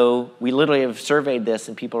 And so we literally have surveyed this,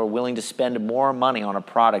 and people are willing to spend more money on a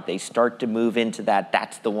product. They start to move into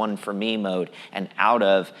that's the one for me mode, and out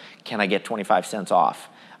of, can I get 25 cents off?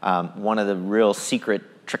 One of the real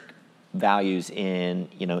secret trick values in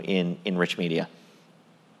rich media.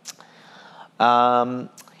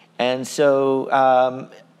 And so,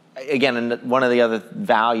 again, one of the other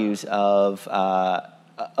values of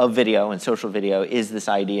video and social video is this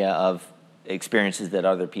idea of experiences that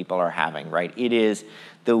other people are having, right? It is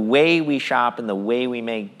the way we shop and the way we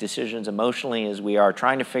make decisions emotionally is we are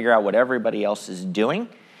trying to figure out what everybody else is doing.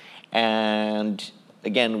 And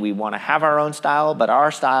again, we want to have our own style, but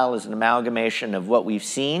our style is an amalgamation of what we've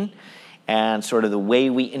seen and sort of the way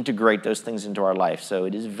we integrate those things into our life. So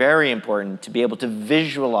it is very important to be able to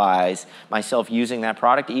visualize myself using that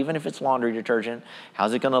product, even if it's laundry detergent.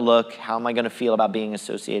 How's it going to look? How am I going to feel about being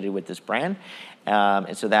associated with this brand?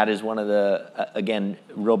 And so that is one of the, again,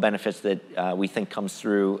 real benefits that we think comes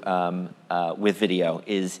through with video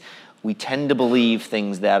is we tend to believe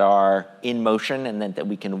things that are in motion and that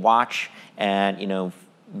we can watch and,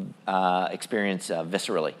 experience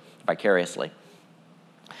viscerally, vicariously.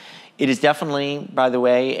 It is definitely, by the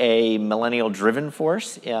way, a millennial-driven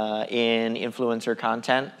force in influencer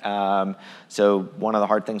content. So one of the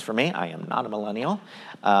hard things for me, I am not a millennial.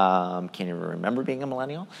 Can't even remember being a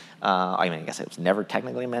millennial. I guess I was never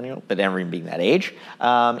technically a millennial, but never even being that age.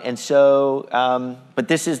 But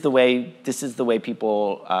this is the way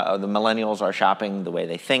people, the millennials are shopping, the way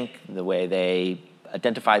they think, the way they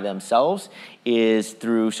identify themselves is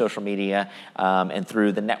through social media and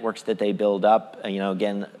through the networks that they build up.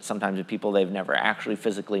 Again, sometimes with people they've never actually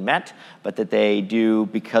physically met, but that they do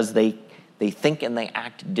because they think and they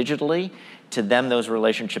act digitally. To them, those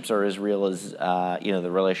relationships are as real as the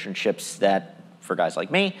relationships that, for guys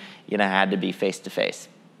like me, had to be face to face.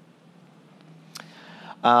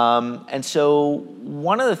 And so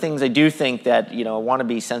one of the things I do think that, I want to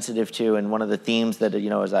be sensitive to, and one of the themes that,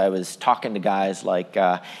 as I was talking to guys like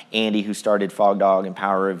Andy, who started FogDog and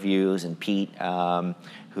Power Reviews, and Pete,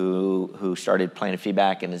 who started Planet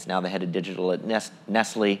Feedback and is now the head of digital at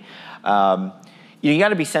Nestle, you got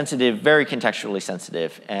to be sensitive, very contextually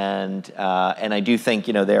sensitive. And I do think,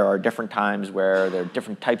 there are different times where there are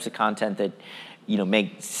different types of content that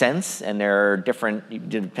make sense, and there are different,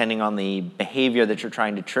 depending on the behavior that you're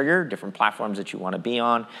trying to trigger, different platforms that you want to be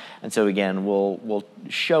on. And so again, we'll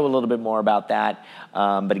show a little bit more about that.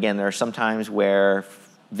 But again, there are some times where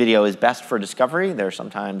video is best for discovery. There are some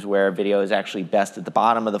times where video is actually best at the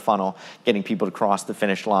bottom of the funnel, getting people to cross the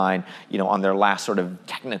finish line, on their last sort of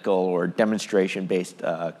technical or demonstration-based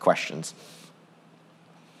questions.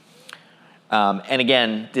 And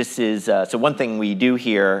again, this is, so one thing we do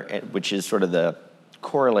here, which is sort of the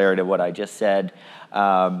corollary to what I just said,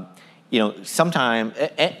 sometimes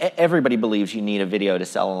everybody believes you need a video to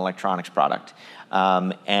sell an electronics product.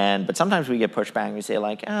 But sometimes we get pushback and we say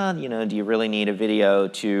like, do you really need a video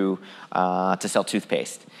to sell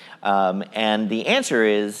toothpaste? And the answer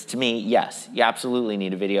is, to me, yes, you absolutely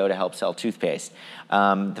need a video to help sell toothpaste.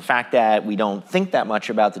 The fact that we don't think that much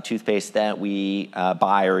about the toothpaste that we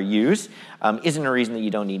buy or use isn't a reason that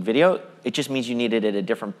you don't need video. It just means you need it at a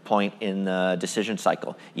different point in the decision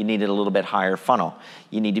cycle. You need it a little bit higher funnel.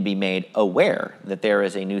 You need to be made aware that there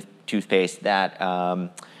is a new toothpaste that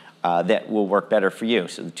will work better for you.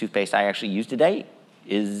 So the toothpaste I actually use today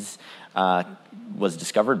was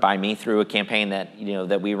discovered by me through a campaign that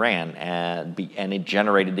we ran, and it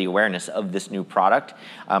generated the awareness of this new product,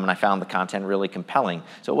 and I found the content really compelling.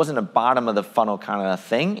 So it wasn't a bottom of the funnel kind of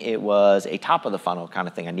thing; it was a top of the funnel kind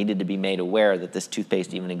of thing. I needed to be made aware that this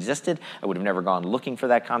toothpaste even existed. I would have never gone looking for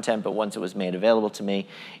that content, but once it was made available to me,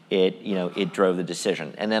 it drove the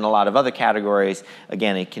decision. And then a lot of other categories,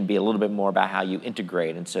 again, it can be a little bit more about how you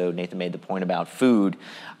integrate. And so Nathan made the point about food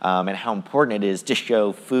and how important it is to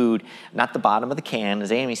show food, not the bottom of the can,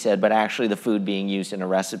 as Amy said, but actually the food being used in a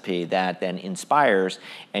recipe that then inspires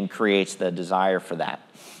and creates the desire for that.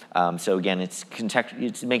 So again, it's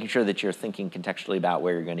making sure that you're thinking contextually about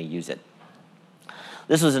where you're going to use it.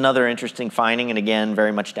 This was another interesting finding, and again,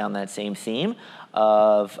 very much down that same theme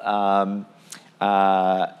of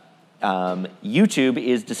YouTube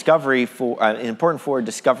is important for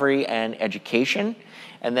discovery and education.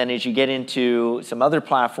 And then as you get into some other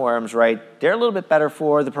platforms, right, they're a little bit better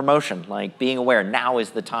for the promotion, like being aware now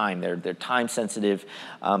is the time. They're time-sensitive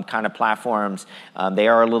kind of platforms. They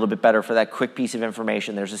are a little bit better for that quick piece of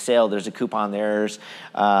information. There's a sale, there's a coupon, there's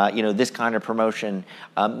this kind of promotion.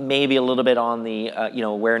 Maybe a little bit on the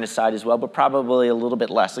awareness side as well, but probably a little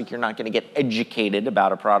bit less. Like you're not going to get educated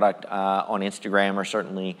about a product on Instagram or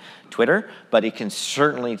certainly Twitter, but it can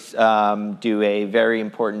certainly do a very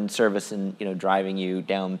important service in driving you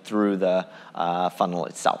down through the funnel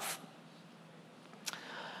itself.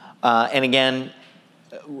 And again,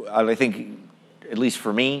 I think, at least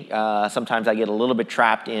for me, sometimes I get a little bit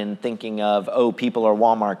trapped in thinking of, people are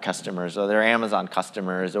Walmart customers, or they're Amazon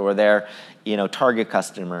customers, or they're, Target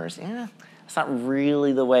customers. That's not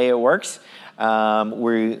really the way it works.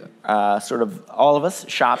 We sort of, all of us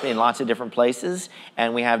shop in lots of different places,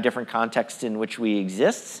 and we have different contexts in which we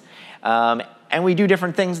exist. And we do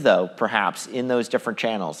different things, though, perhaps, in those different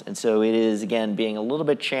channels. And so it is, again, being a little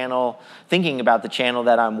bit thinking about the channel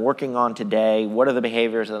that I'm working on today. What are the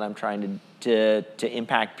behaviors that I'm trying to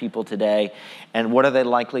impact people today? And what are they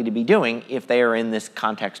likely to be doing if they are in this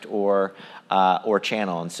context or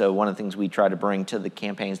channel? And so one of the things we try to bring to the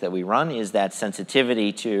campaigns that we run is that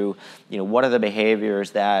sensitivity to, what are the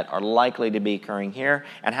behaviors that are likely to be occurring here?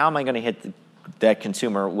 And how am I going to hit that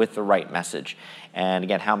consumer with the right message? And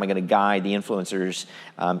again, how am I going to guide the influencers,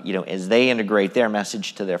 as they integrate their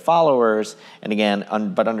message to their followers? And again,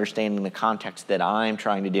 but understanding the context that I'm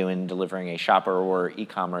trying to do in delivering a shopper or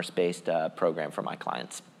e-commerce-based program for my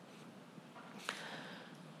clients.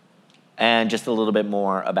 And just a little bit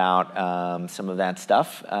more about some of that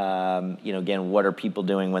stuff. Again, what are people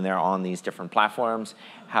doing when they're on these different platforms?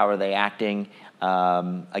 How are they acting?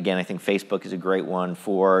 Again, I think Facebook is a great one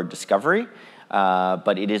for discovery.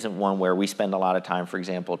 But it isn't one where we spend a lot of time, for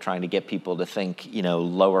example, trying to get people to think,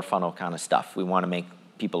 lower funnel kind of stuff. We want to make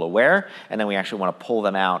people aware, and then we actually want to pull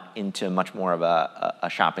them out into much more of a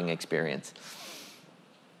shopping experience.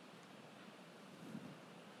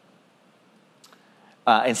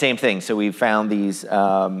 And same thing. So we found these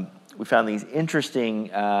interesting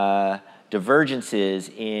divergences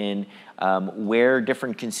in where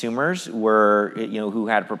different consumers were, who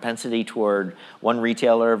had a propensity toward one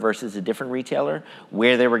retailer versus a different retailer,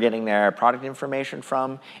 where they were getting their product information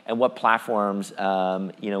from, and what platforms,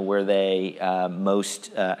 where they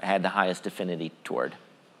most had the highest affinity toward.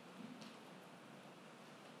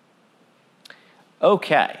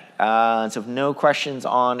 Okay, so if no questions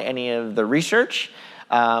on any of the research,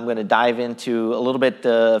 I'm going to dive into a little bit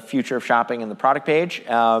the future of shopping and the product page.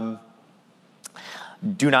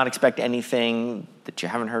 Do not expect anything that you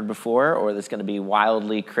haven't heard before or that's going to be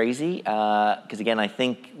wildly crazy. Because again, I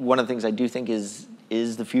think one of the things I do think is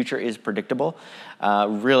the future is predictable.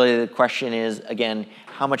 Really, the question is, again,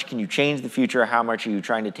 how much can you change the future? How much are you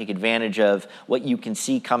trying to take advantage of what you can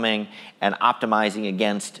see coming and optimizing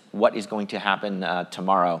against what is going to happen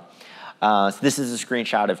tomorrow? So this is a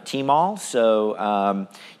screenshot of Tmall. So,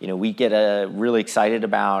 we get really excited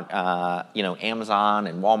about, Amazon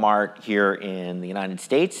and Walmart here in the United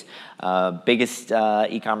States. Biggest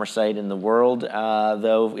e-commerce site in the world,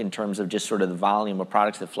 though, in terms of just sort of the volume of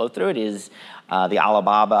products that flow through it, is the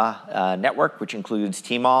Alibaba network, which includes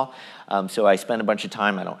Tmall. So I spent a bunch of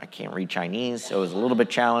time, I can't read Chinese, so it was a little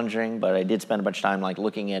bit challenging, but I did spend a bunch of time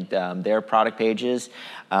looking at their product pages.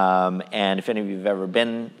 And if any of you have ever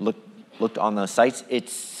looked on those sites,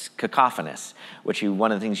 it's cacophonous, which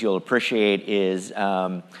one of the things you'll appreciate is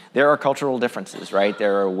there are cultural differences, right?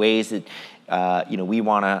 There are ways that we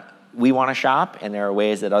want to shop, and there are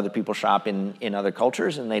ways that other people shop in other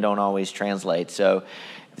cultures, and they don't always translate. So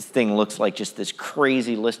this thing looks like just this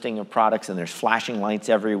crazy listing of products, and there's flashing lights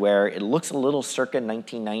everywhere. It looks a little circa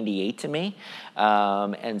 1998 to me.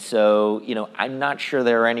 And so, I'm not sure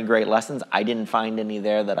there are any great lessons. I didn't find any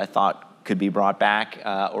there that I thought could be brought back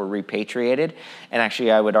or repatriated. And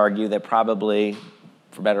actually, I would argue that probably,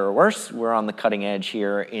 for better or worse, we're on the cutting edge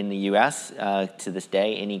here in the U.S. To this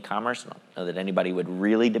day in e-commerce. I don't know that anybody would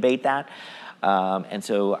really debate that. And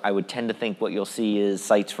so I would tend to think what you'll see is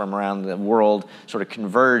sites from around the world sort of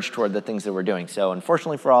converge toward the things that we're doing. So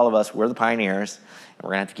unfortunately for all of us, we're the pioneers, and we're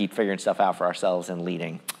going to have to keep figuring stuff out for ourselves and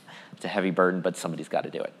leading. It's a heavy burden, but somebody's got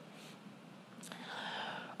to do it.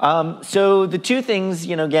 So the two things,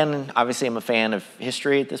 again, obviously I'm a fan of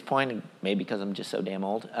history at this point, maybe because I'm just so damn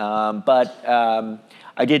old. But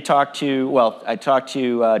I talked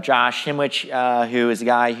to Josh Himwich, who is a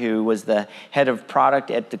guy who was the head of product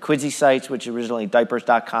at the Quidsi sites, which originally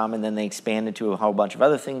diapers.com, and then they expanded to a whole bunch of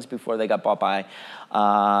other things before they got bought by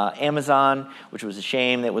Amazon, which was a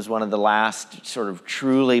shame. That was one of the last sort of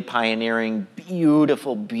truly pioneering,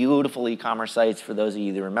 beautiful, beautiful e-commerce sites for those of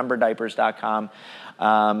you that remember diapers.com.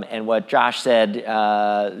 And what Josh said,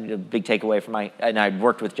 big takeaway from and I'd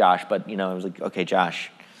worked with Josh, but, I was like, okay, Josh,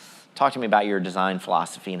 talk to me about your design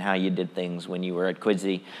philosophy and how you did things when you were at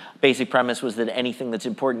Quidsi. Basic premise was that anything that's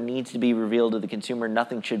important needs to be revealed to the consumer.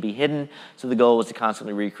 Nothing should be hidden. So the goal was to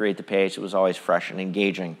constantly recreate the page. So it was always fresh and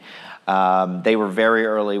engaging. They were very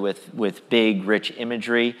early with big, rich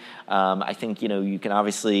imagery. I think, you can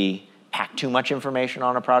obviously pack too much information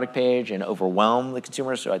on a product page and overwhelm the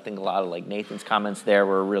consumer. So I think a lot of Nathan's comments there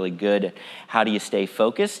were really good at how do you stay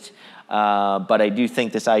focused. But I do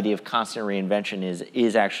think this idea of constant reinvention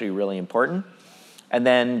is actually really important. And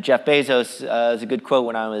then Jeff Bezos is a good quote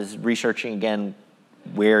when I was researching again,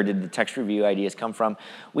 where did the text review ideas come from?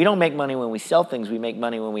 We don't make money when we sell things. We make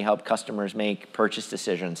money when we help customers make purchase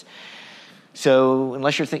decisions. So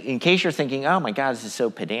unless in case you're thinking, oh my God, this is so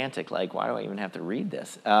pedantic, like why do I even have to read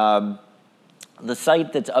this? The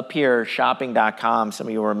site that's up here, shopping.com, some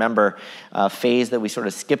of you will remember a phase that we sort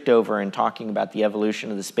of skipped over in talking about the evolution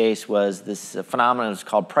of the space was this phenomenon was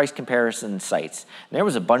called price comparison sites. And there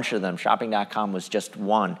was a bunch of them. Shopping.com was just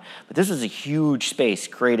one. But this was a huge space,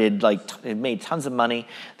 created it made tons of money.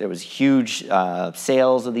 There was huge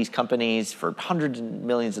sales of these companies for hundreds of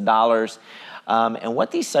millions of dollars. And what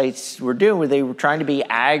these sites were doing was they were trying to be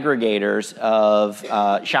aggregators of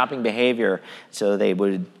shopping behavior. So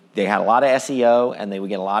they had a lot of SEO, and they would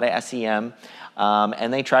get a lot of SEM,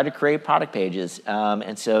 and they tried to create product pages.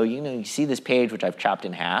 And so, you see this page, which I've chopped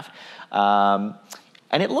in half, and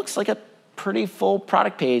it looks like a pretty full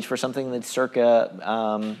product page for something that's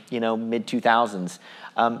circa, mid-2000s.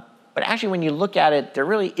 But actually, when you look at it, there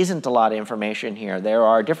really isn't a lot of information here. There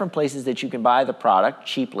are different places that you can buy the product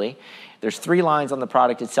cheaply. There's 3 lines on the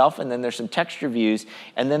product itself, and then there's some text reviews,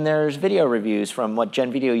 and then there's video reviews from what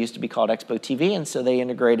Gen Video used to be called Expo TV, and so they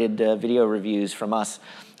integrated video reviews from us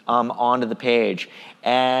onto the page.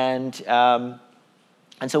 And so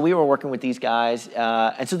we were working with these guys,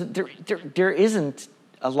 and so there isn't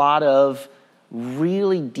a lot of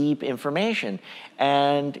really deep information.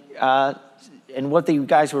 And what the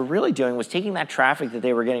guys were really doing was taking that traffic that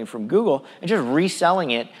they were getting from Google and just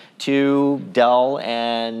reselling it to Dell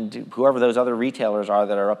and whoever those other retailers are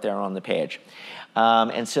that are up there on the page.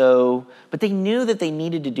 But they knew that they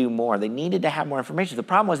needed to do more. They needed to have more information. The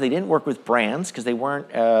problem was they didn't work with brands because they weren't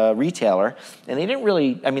a retailer. And they didn't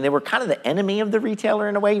really, they were kind of the enemy of the retailer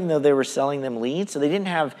in a way, even though they were selling them leads. So they didn't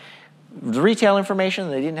have the retail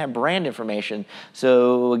information, they didn't have brand information.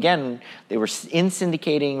 So again, they were in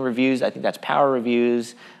syndicating reviews. I think that's Power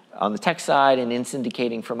Reviews on the tech side, and in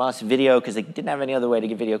syndicating from us video because they didn't have any other way to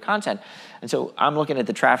get video content. And so I'm looking at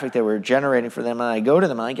the traffic that we're generating for them, and I go to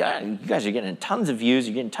them, I'm like, yeah, you guys are getting tons of views,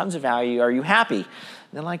 you're getting tons of value, are you happy? And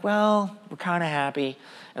they're like, well, we're kind of happy.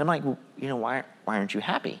 And I'm like, well, why aren't you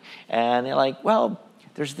happy? And they're like, well,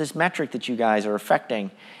 there's this metric that you guys are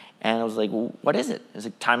affecting. And I was like, well, what is it? It's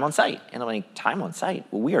like time on site. And I'm like, time on site?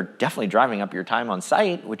 Well, we are definitely driving up your time on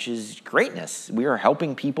site, which is greatness. We are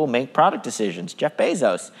helping people make product decisions, Jeff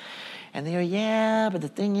Bezos. And they go, yeah, but the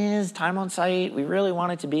thing is, time on site, we really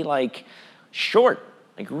want it to be short,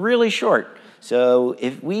 really short. So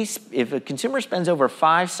if a consumer spends over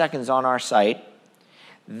 5 seconds on our site,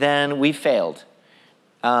 then we failed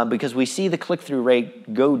because we see the click-through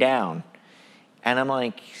rate go down. And I'm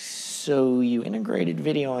like, so you integrated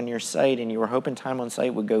video on your site and you were hoping time on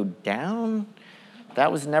site would go down?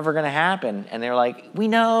 That was never going to happen. And they're like, we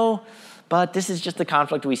know, but this is just the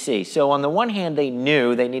conflict we see. So on the one hand, they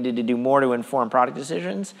knew they needed to do more to inform product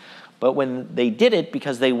decisions, but when they did it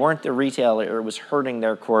because they weren't the retailer, it was hurting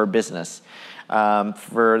their core business.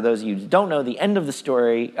 For those of you who don't know, the end of the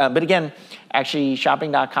story, but again, actually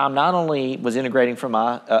shopping.com not only was integrating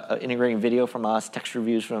video from us, text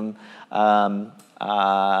reviews from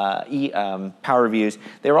Power Reviews,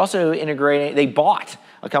 they were also integrating, they bought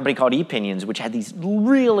a company called ePinions, which had these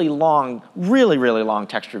really long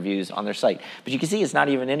text reviews on their site. But you can see it's not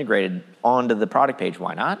even integrated onto the product page.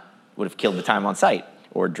 Why not? Would have killed the time on site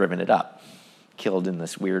or driven it up. Killed in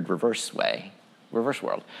this weird reverse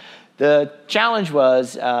world. The challenge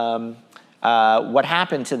was what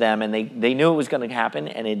happened to them, and they knew it was going to happen,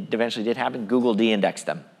 and it eventually did happen. Google de-indexed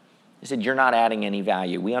them. They said, you're not adding any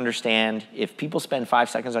value. We understand if people spend 5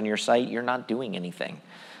 seconds on your site, you're not doing anything.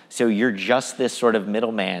 So you're just this sort of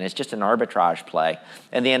middleman. It's just an arbitrage play.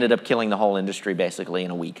 And they ended up killing the whole industry basically in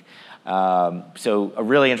a week. So a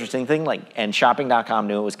really interesting thing, and shopping.com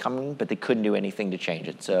knew it was coming, but they couldn't do anything to change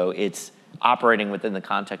it. So it's operating within the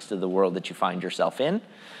context of the world that you find yourself in,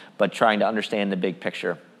 but trying to understand the big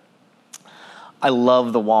picture. I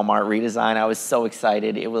love the Walmart redesign. I was so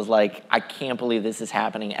excited. It was like, I can't believe this is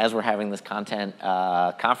happening as we're having this content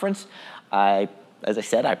conference. As I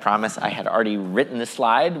said, I promise I had already written the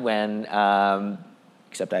slide when,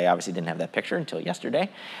 except I obviously didn't have that picture until yesterday.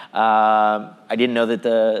 I didn't know that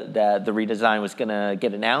the redesign was gonna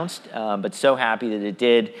get announced, but so happy that it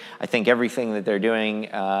did. I think everything that they're doing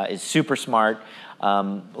is super smart.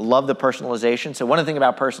 Love the personalization. So one thing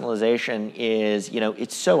about personalization is,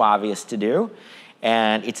 it's so obvious to do,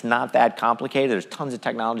 and it's not that complicated. There's tons of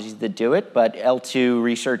technologies that do it, but L2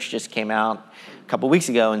 research just came out a couple weeks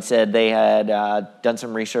ago and said they had done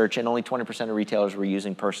some research and only 20% of retailers were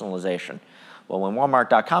using personalization. Well, when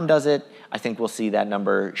Walmart.com does it, I think we'll see that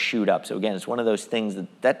number shoot up. So again, it's one of those things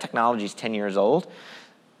that technology is 10 years old.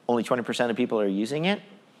 Only 20% of people are using it.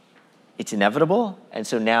 it's inevitable. And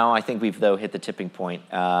so now I think we've, though, hit the tipping point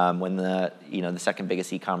when the second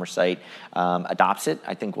biggest e-commerce site adopts it.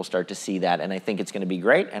 I think we'll start to see that, and I think it's going to be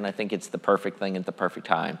great, and I think it's the perfect thing at the perfect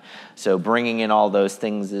time. So bringing in all those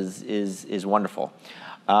things is wonderful.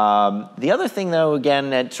 The other thing, though,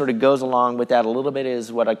 again, that sort of goes along with that a little bit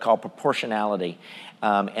is what I call proportionality.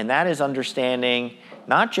 And that is understanding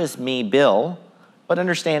not just me, Bill, but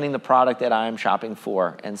understanding the product that I'm shopping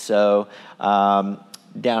for. And so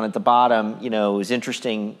down at the bottom, it was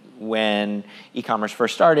interesting when e-commerce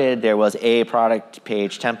first started, there was a product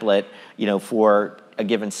page template, for a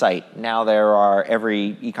given site. Now there are,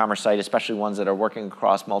 every e-commerce site, especially ones that are working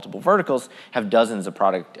across multiple verticals, have dozens of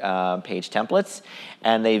product page templates,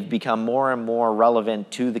 and they've become more and more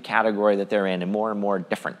relevant to the category that they're in and more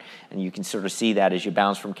different. And you can sort of see that as you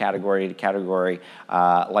bounce from category to category,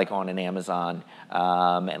 like on an Amazon,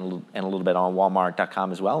 and a little bit on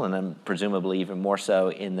Walmart.com as well, and then presumably even more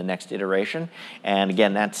so in the next iteration. And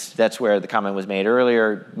again, that's where the comment was made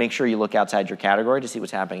earlier. Make sure you look outside your category to see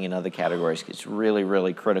what's happening in other categories. It's really,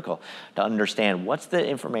 really critical to understand what's the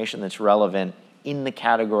information that's relevant in the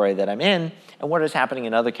category that I'm in and what is happening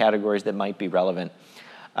in other categories that might be relevant.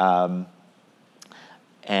 And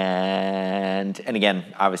again,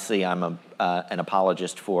 obviously, I'm an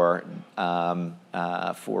apologist for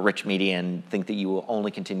rich media and think that you will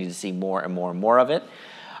only continue to see more and more of it.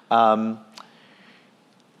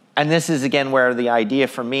 And this is, again, where the idea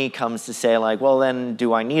for me comes to say, like, well, then,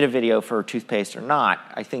 do I need a video for toothpaste or not?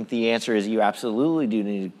 I think the answer is you absolutely do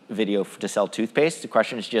need a video to sell toothpaste. The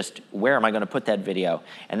question is just, where am I going to put that video?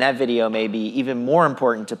 And that video may be even more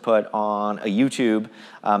important to put on a YouTube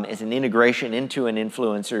as an integration into an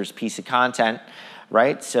influencer's piece of content,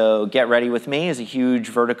 right? So Get Ready With Me is a huge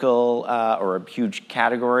vertical or a huge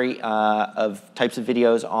category of types of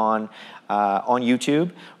videos on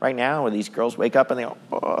YouTube right now, where these girls wake up and they go,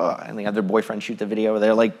 and they have their boyfriend shoot the video where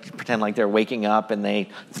they're like, pretend like they're waking up and they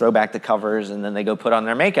throw back the covers and then they go put on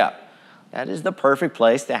their makeup. That is the perfect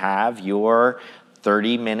place to have your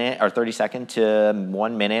 30-minute or 30-second to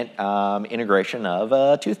 1-minute integration of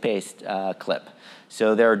a toothpaste clip.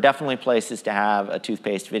 So there are definitely places to have a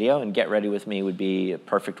toothpaste video, and Get Ready With Me would be a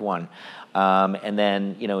perfect one. And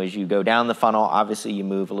then, as you go down the funnel, obviously you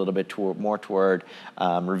move a little bit more toward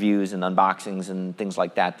reviews and unboxings and things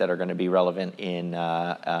like that that are going to be relevant in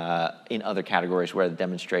other categories where the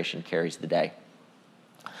demonstration carries the day.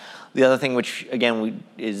 The other thing, which again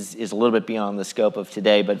is a little bit beyond the scope of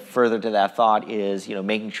today, but further to that thought, is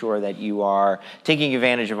making sure that you are taking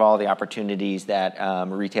advantage of all the opportunities that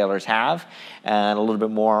retailers have, and a little bit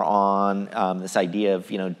more on this idea of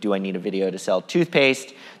do I need a video to sell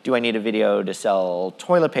toothpaste? Do I need a video to sell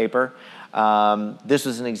toilet paper? This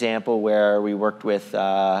was an example where we were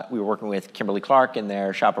working with Kimberly-Clark and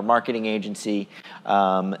their shopper marketing agency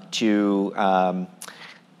to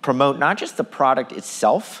promote not just the product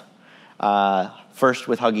itself. First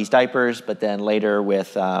with Huggies diapers, but then later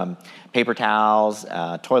with paper towels,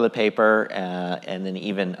 toilet paper, and then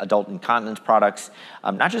even adult incontinence products.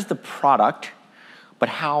 Not just the product, but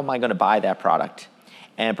how am I going to buy that product?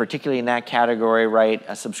 And particularly in that category, right,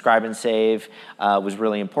 a subscribe and save was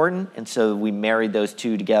really important. And so we married those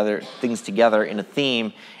things together in a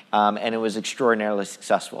theme, and it was extraordinarily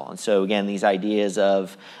successful. And so again, these ideas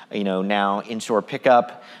of, now in-store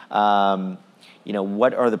pickup,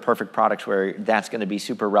 what are the perfect products where that's going to be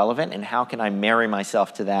super relevant, and how can I marry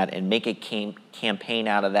myself to that and make a campaign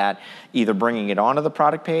out of that, either bringing it onto the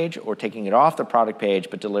product page or taking it off the product page,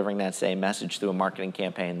 but delivering that same message through a marketing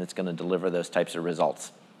campaign that's going to deliver those types of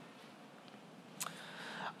results.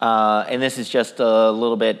 And this is just a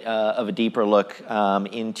little bit of a deeper look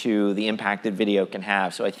into the impact that video can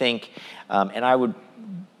have. So I think, and I would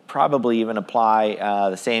probably even apply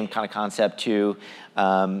the same kind of concept to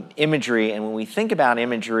imagery. And when we think about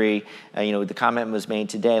imagery, the comment was made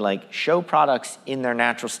today, like, show products in their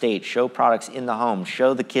natural state, show products in the home,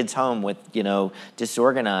 show the kids home with,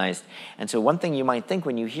 disorganized. And so one thing you might think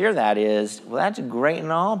when you hear that is, well, that's great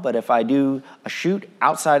and all, but if I do a shoot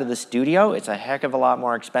outside of the studio, it's a heck of a lot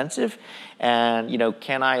more expensive. And,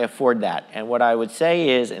 can I afford that? And what I would say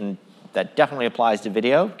is, and that definitely applies to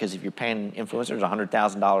video, because if you're paying influencers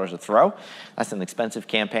 $100,000 a throw, that's an expensive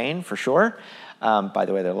campaign for sure. By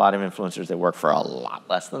the way, there are a lot of influencers that work for a lot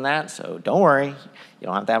less than that, so don't worry. You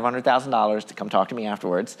don't have to have $100,000 to come talk to me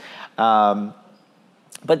afterwards. But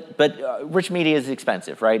rich media is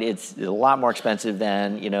expensive, right? It's a lot more expensive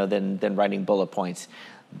than writing bullet points.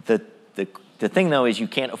 The The thing, though, is you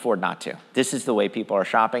can't afford not to. This is the way people are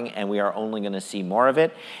shopping, and we are only going to see more of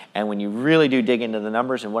it. And when you really do dig into the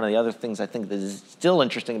numbers, and one of the other things I think that is still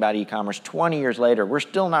interesting about e-commerce, 20 years later, we're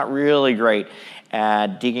still not really great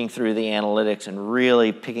at digging through the analytics and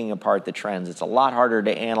really picking apart the trends. It's a lot harder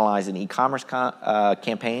to analyze an e-commerce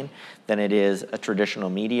campaign than it is a traditional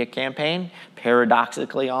media campaign,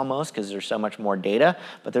 paradoxically almost, because there's so much more data,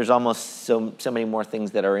 but there's almost so many more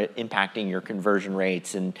things that are impacting your conversion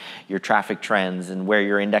rates and your traffic trends and where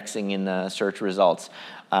you're indexing in the search results.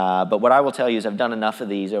 But what I will tell you is I've done enough of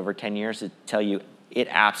these over 10 years to tell you it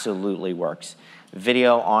absolutely works.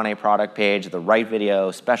 Video on a product page, the right video,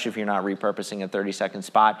 especially if you're not repurposing a 30-second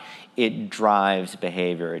spot, it drives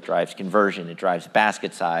behavior, it drives conversion, it drives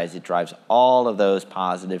basket size, it drives all of those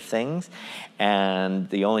positive things. And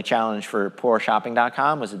the only challenge for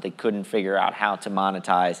PoorShopping.com was that they couldn't figure out how to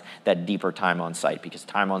monetize that deeper time on site, because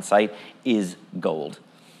time on site is gold.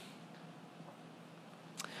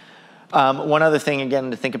 One other thing,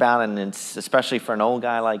 again, to think about, and it's especially for an old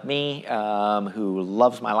guy like me who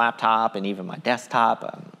loves my laptop and even my desktop,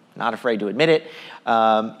 I'm not afraid to admit it,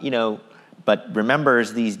 but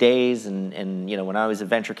remembers these days, and when I was a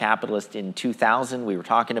venture capitalist in 2000, we were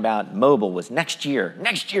talking about mobile was next year.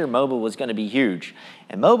 Next year, mobile was going to be huge.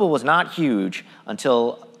 And mobile was not huge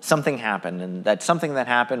until something happened, and that something that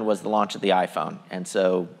happened was the launch of the iPhone. And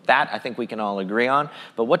so that, I think we can all agree on.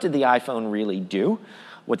 But what did the iPhone really do?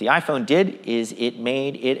 What the iPhone did is it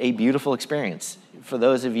made it a beautiful experience. For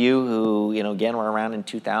those of you who, again, were around in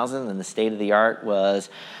 2000 and the state of the art was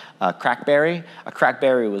CrackBerry. A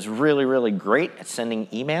CrackBerry was really, really great at sending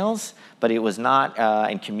emails, but it was not,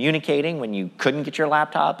 and communicating when you couldn't get your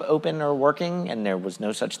laptop open or working and there was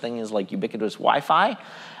no such thing as like ubiquitous Wi-Fi.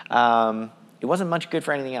 It wasn't much good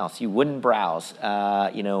for anything else. You wouldn't browse,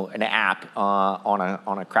 an app on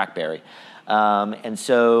a CrackBerry. And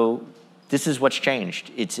so this is what's changed.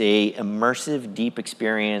 It's a immersive, deep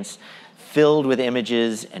experience filled with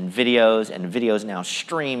images and videos now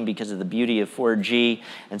stream because of the beauty of 4G.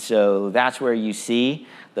 And so that's where you see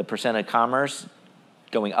the percent of commerce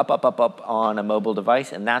going up on a mobile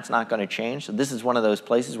device, and that's not going to change. So this is one of those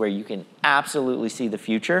places where you can absolutely see the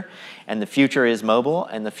future, and the future is mobile,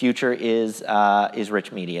 and the future is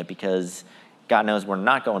rich media, because God knows we're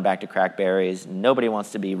not going back to CrackBerrys. Nobody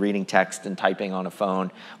wants to be reading text and typing on a phone.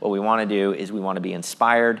 What we want to do is we want to be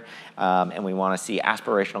inspired, and we want to see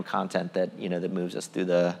aspirational content that that moves us through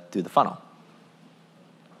the funnel.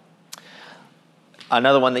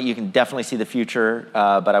 Another one that you can definitely see the future,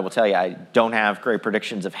 but I will tell you, I don't have great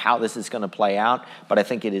predictions of how this is going to play out. But I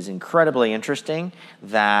think it is incredibly interesting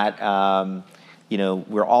that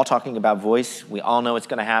we're all talking about voice. We all know it's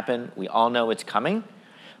going to happen. We all know it's coming.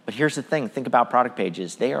 But here's the thing, think about product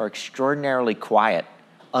pages. They are extraordinarily quiet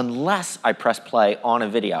unless I press play on a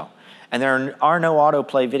video. And there are no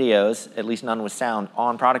autoplay videos, at least none with sound,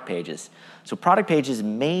 on product pages. So product pages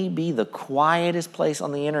may be the quietest place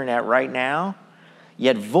on the internet right now,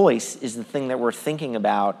 yet voice is the thing that we're thinking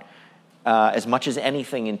about as much as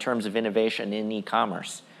anything in terms of innovation in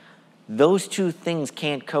e-commerce. Those two things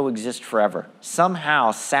can't coexist forever.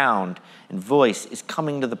 Somehow sound and voice is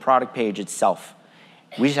coming to the product page itself.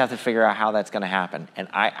 We just have to figure out how that's going to happen. And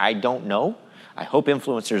I don't know. I hope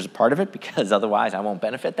influencers are part of it, because otherwise I won't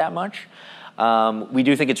benefit that much. We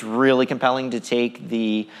do think it's really compelling to take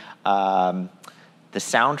the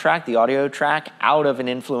soundtrack, the audio track, out of an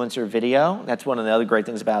influencer video. That's one of the other great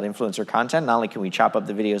things about influencer content. Not only can we chop up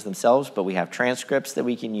the videos themselves, but we have transcripts that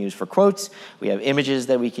we can use for quotes. We have images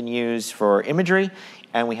that we can use for imagery.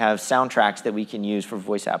 And we have soundtracks that we can use for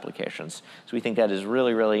voice applications. So we think that is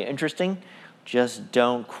really, really interesting. Just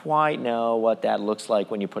don't quite know what that looks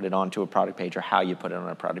like when you put it onto a product page, or how you put it on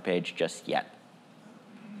a product page just yet.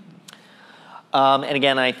 And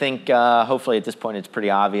again, I think hopefully at this point it's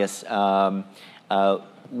pretty obvious.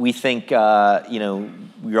 We think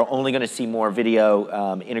we're only going to see more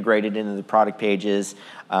video integrated into the product pages.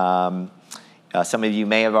 Some of you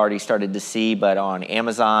may have already started to see, but on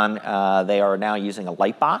Amazon, they are now using a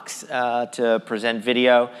lightbox to present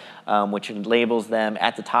video, which labels them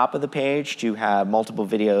at the top of the page to have multiple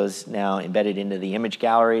videos now embedded into the image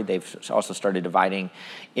gallery. They've also started dividing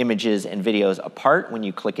images and videos apart when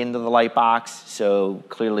you click into the lightbox, so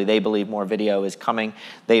clearly they believe more video is coming.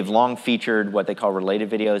 They've long featured what they call related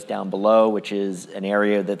videos down below, which is an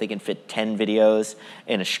area that they can fit 10 videos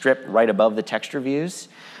in a strip right above the texture views.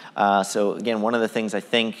 So again, one of the things I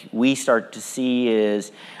think we start to see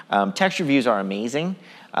is text reviews are amazing.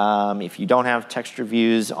 If you don't have text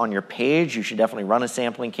reviews on your page, you should definitely run a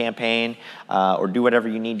sampling campaign or do whatever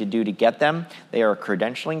you need to do to get them. They are a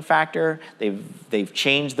credentialing factor. They've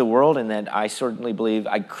changed the world, and that I certainly believe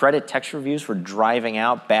I credit text reviews for driving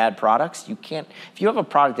out bad products. You can't, if you have a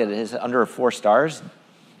product that is under 4 stars,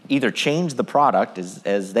 either change the product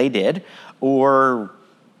as they did, or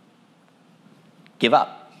give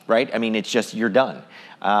up, right? I mean, it's just, you're done.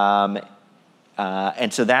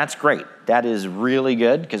 And so that's great. That is really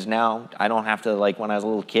good, because now I don't have to, like when I was a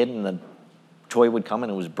little kid and the toy would come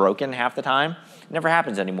and it was broken half the time. It never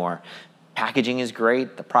happens anymore. Packaging is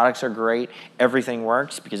great. The products are great. Everything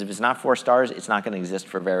works, because if it's not 4 stars, it's not going to exist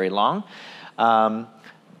for very long.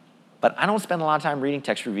 But I don't spend a lot of time reading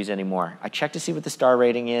text reviews anymore. I check to see what the star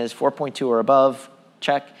rating is. 4.2 or above,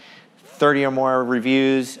 check. 30 or more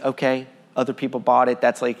reviews, okay. Other people bought it,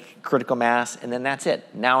 that's like critical mass, and then that's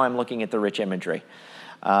it. Now I'm looking at the rich imagery.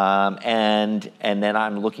 And then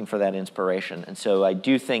I'm looking for that inspiration. And so I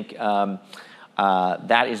do think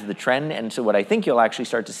that is the trend. And so what I think you'll actually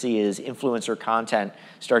start to see is influencer content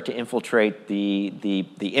start to infiltrate the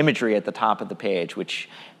imagery at the top of the page, which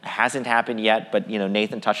hasn't happened yet, but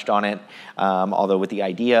Nathan touched on it. Although with the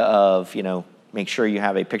idea of make sure you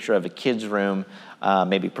have a picture of a kid's room,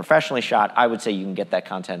 maybe professionally shot, I would say you can get that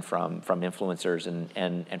content from influencers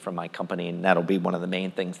and from my company, and that'll be one of the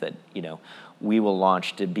main things that we will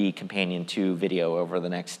launch to be companion to video over the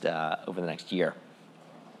next year.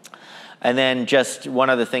 And then just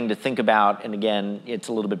one other thing to think about, and again, it's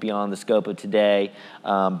a little bit beyond the scope of today,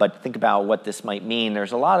 but think about what this might mean.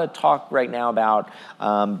 There's a lot of talk right now about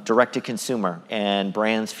direct-to-consumer and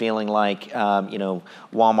brands feeling like,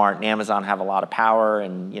 Walmart and Amazon have a lot of power,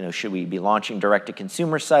 and, should we be launching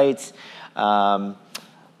direct-to-consumer sites?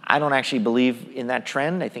 I don't actually believe in that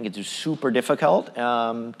trend. I think it's super difficult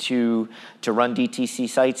to run DTC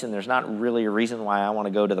sites, and there's not really a reason why I want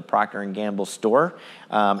to go to the Procter & Gamble store,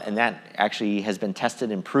 and that actually has been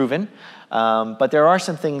tested and proven. But there are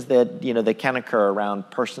some things that that can occur around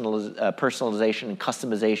personalization and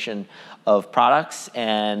customization of products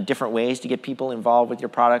and different ways to get people involved with your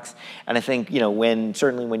products. And I think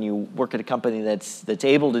certainly when you work at a company that's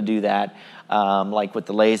able to do that, like with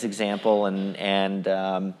the Lay's example and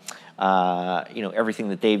everything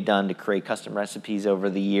that they've done to create custom recipes over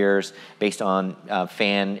the years based on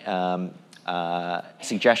fan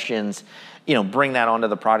suggestions, bring that onto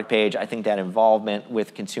the product page. I think that involvement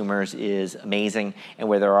with consumers is amazing, and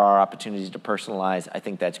where there are opportunities to personalize, I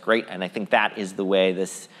think that's great. And I think that is the way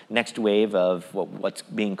this next wave of what's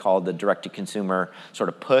being called the direct-to-consumer sort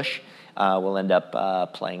of push will end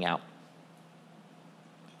up playing out.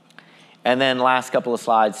 And then last couple of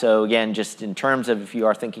slides. So again, just in terms of if you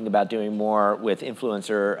are thinking about doing more with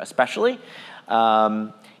influencer especially,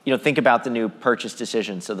 think about the new purchase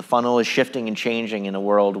decision. So the funnel is shifting and changing in a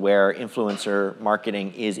world where influencer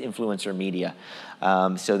marketing is influencer media.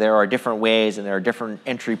 So there are different ways and there are different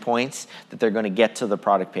entry points that they're going to get to the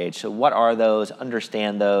product page. So what are those?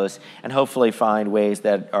 Understand those, and hopefully find ways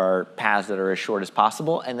that are paths that are as short as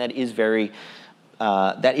possible, and that is very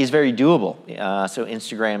doable. So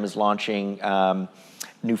Instagram is launching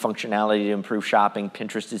new functionality to improve shopping.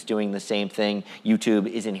 Pinterest is doing the same thing. YouTube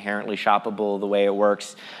is inherently shoppable the way it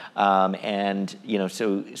works. And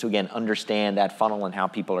so again, understand that funnel and how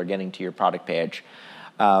people are getting to your product page.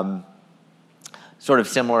 Sort of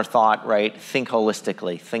similar thought, right? Think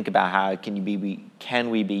holistically. Think about how can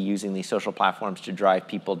we be using these social platforms to drive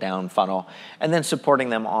people down funnel, and then supporting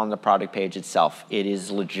them on the product page itself. It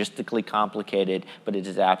is logistically complicated, but it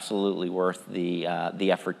is absolutely worth the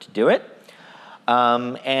effort to do it.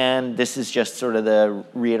 And this is just sort of the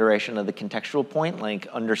reiteration of the contextual point, like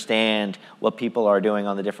understand what people are doing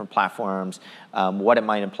on the different platforms, what it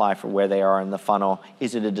might imply for where they are in the funnel.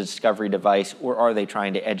 Is it a discovery device, or are they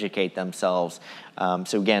trying to educate themselves?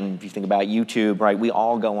 So again, if you think about YouTube, right, we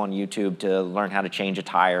all go on YouTube to learn how to change a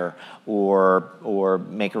tire or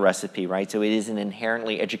make a recipe, right? So it is an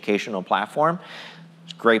inherently educational platform.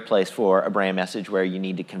 Great place for a brand message where you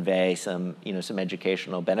need to convey some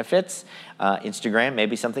educational benefits. Instagram,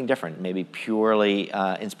 maybe something different, maybe purely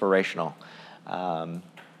inspirational. And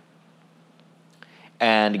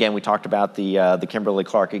And again, we talked about the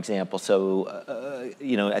Kimberly-Clark example. So,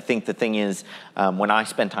 I think the thing is, when I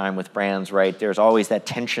spend time with brands, right, there's always that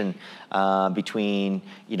tension between,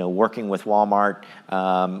 working with Walmart,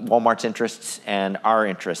 Walmart's interests and our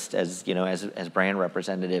interests as brand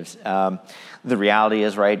representatives. The reality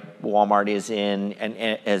is, right, Walmart is in, and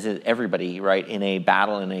as is everybody, right, in a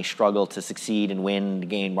battle and a struggle to succeed and win and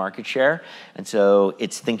gain market share. And so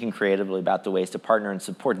it's thinking creatively about the ways to partner and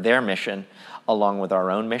support their mission along with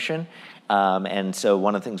our own mission. And so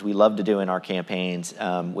one of the things we love to do in our campaigns,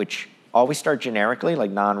 which always start generically,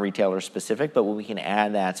 like non-retailer specific, but when we can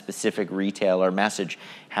add that specific retailer message,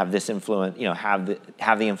 have this influence, have the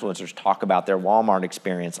influencers talk about their Walmart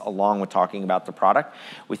experience along with talking about the product,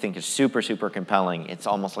 we think is super, super compelling. It's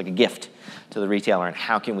almost like a gift to the retailer, and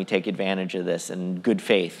how can we take advantage of this in good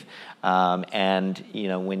faith? And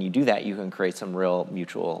when you do that, you can create some real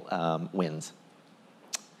mutual wins.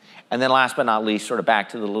 And then last but not least, sort of back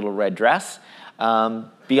to the little red dress,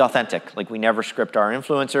 be authentic. Like, we never script our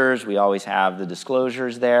influencers. We always have the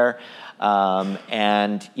disclosures there,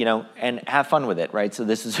 and have fun with it, right? So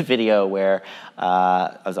this is a video where it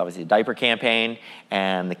was obviously a diaper campaign,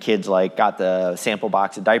 and the kids got the sample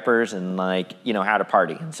box of diapers and had a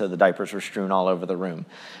party, and so the diapers were strewn all over the room.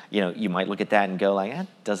 You might look at that and go that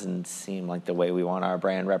doesn't seem like the way we want our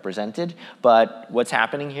brand represented. But what's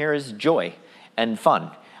happening here is joy and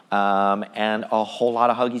fun. And a whole lot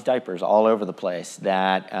of Huggies diapers all over the place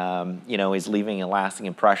that, is leaving a lasting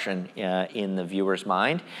impression in the viewer's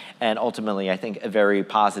mind, and ultimately, I think, a very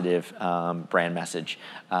positive brand message.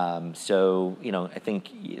 So, I think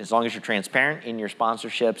as long as you're transparent in your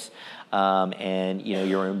sponsorships, and,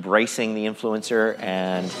 you're embracing the influencer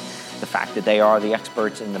and the fact that they are the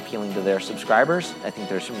experts in appealing to their subscribers, I think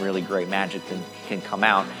there's some really great magic that can come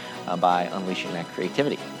out by unleashing that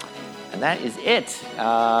creativity. And that is it.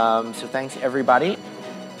 So thanks, everybody.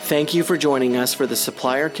 Thank you for joining us for the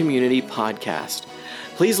Supplier Community Podcast.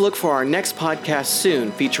 Please look for our next podcast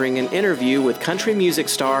soon, featuring an interview with country music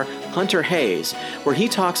star Hunter Hayes, where he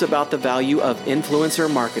talks about the value of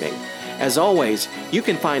influencer marketing. As always, you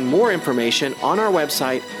can find more information on our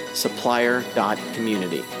website,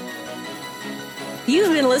 supplier.community.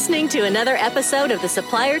 You've been listening to another episode of the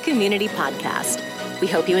Supplier Community Podcast. We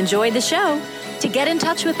hope you enjoyed the show. To get in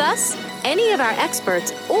touch with us, any of our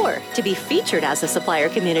experts, or to be featured as a Supplier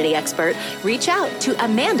Community expert, reach out to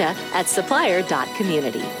Amanda at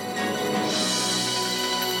supplier.community.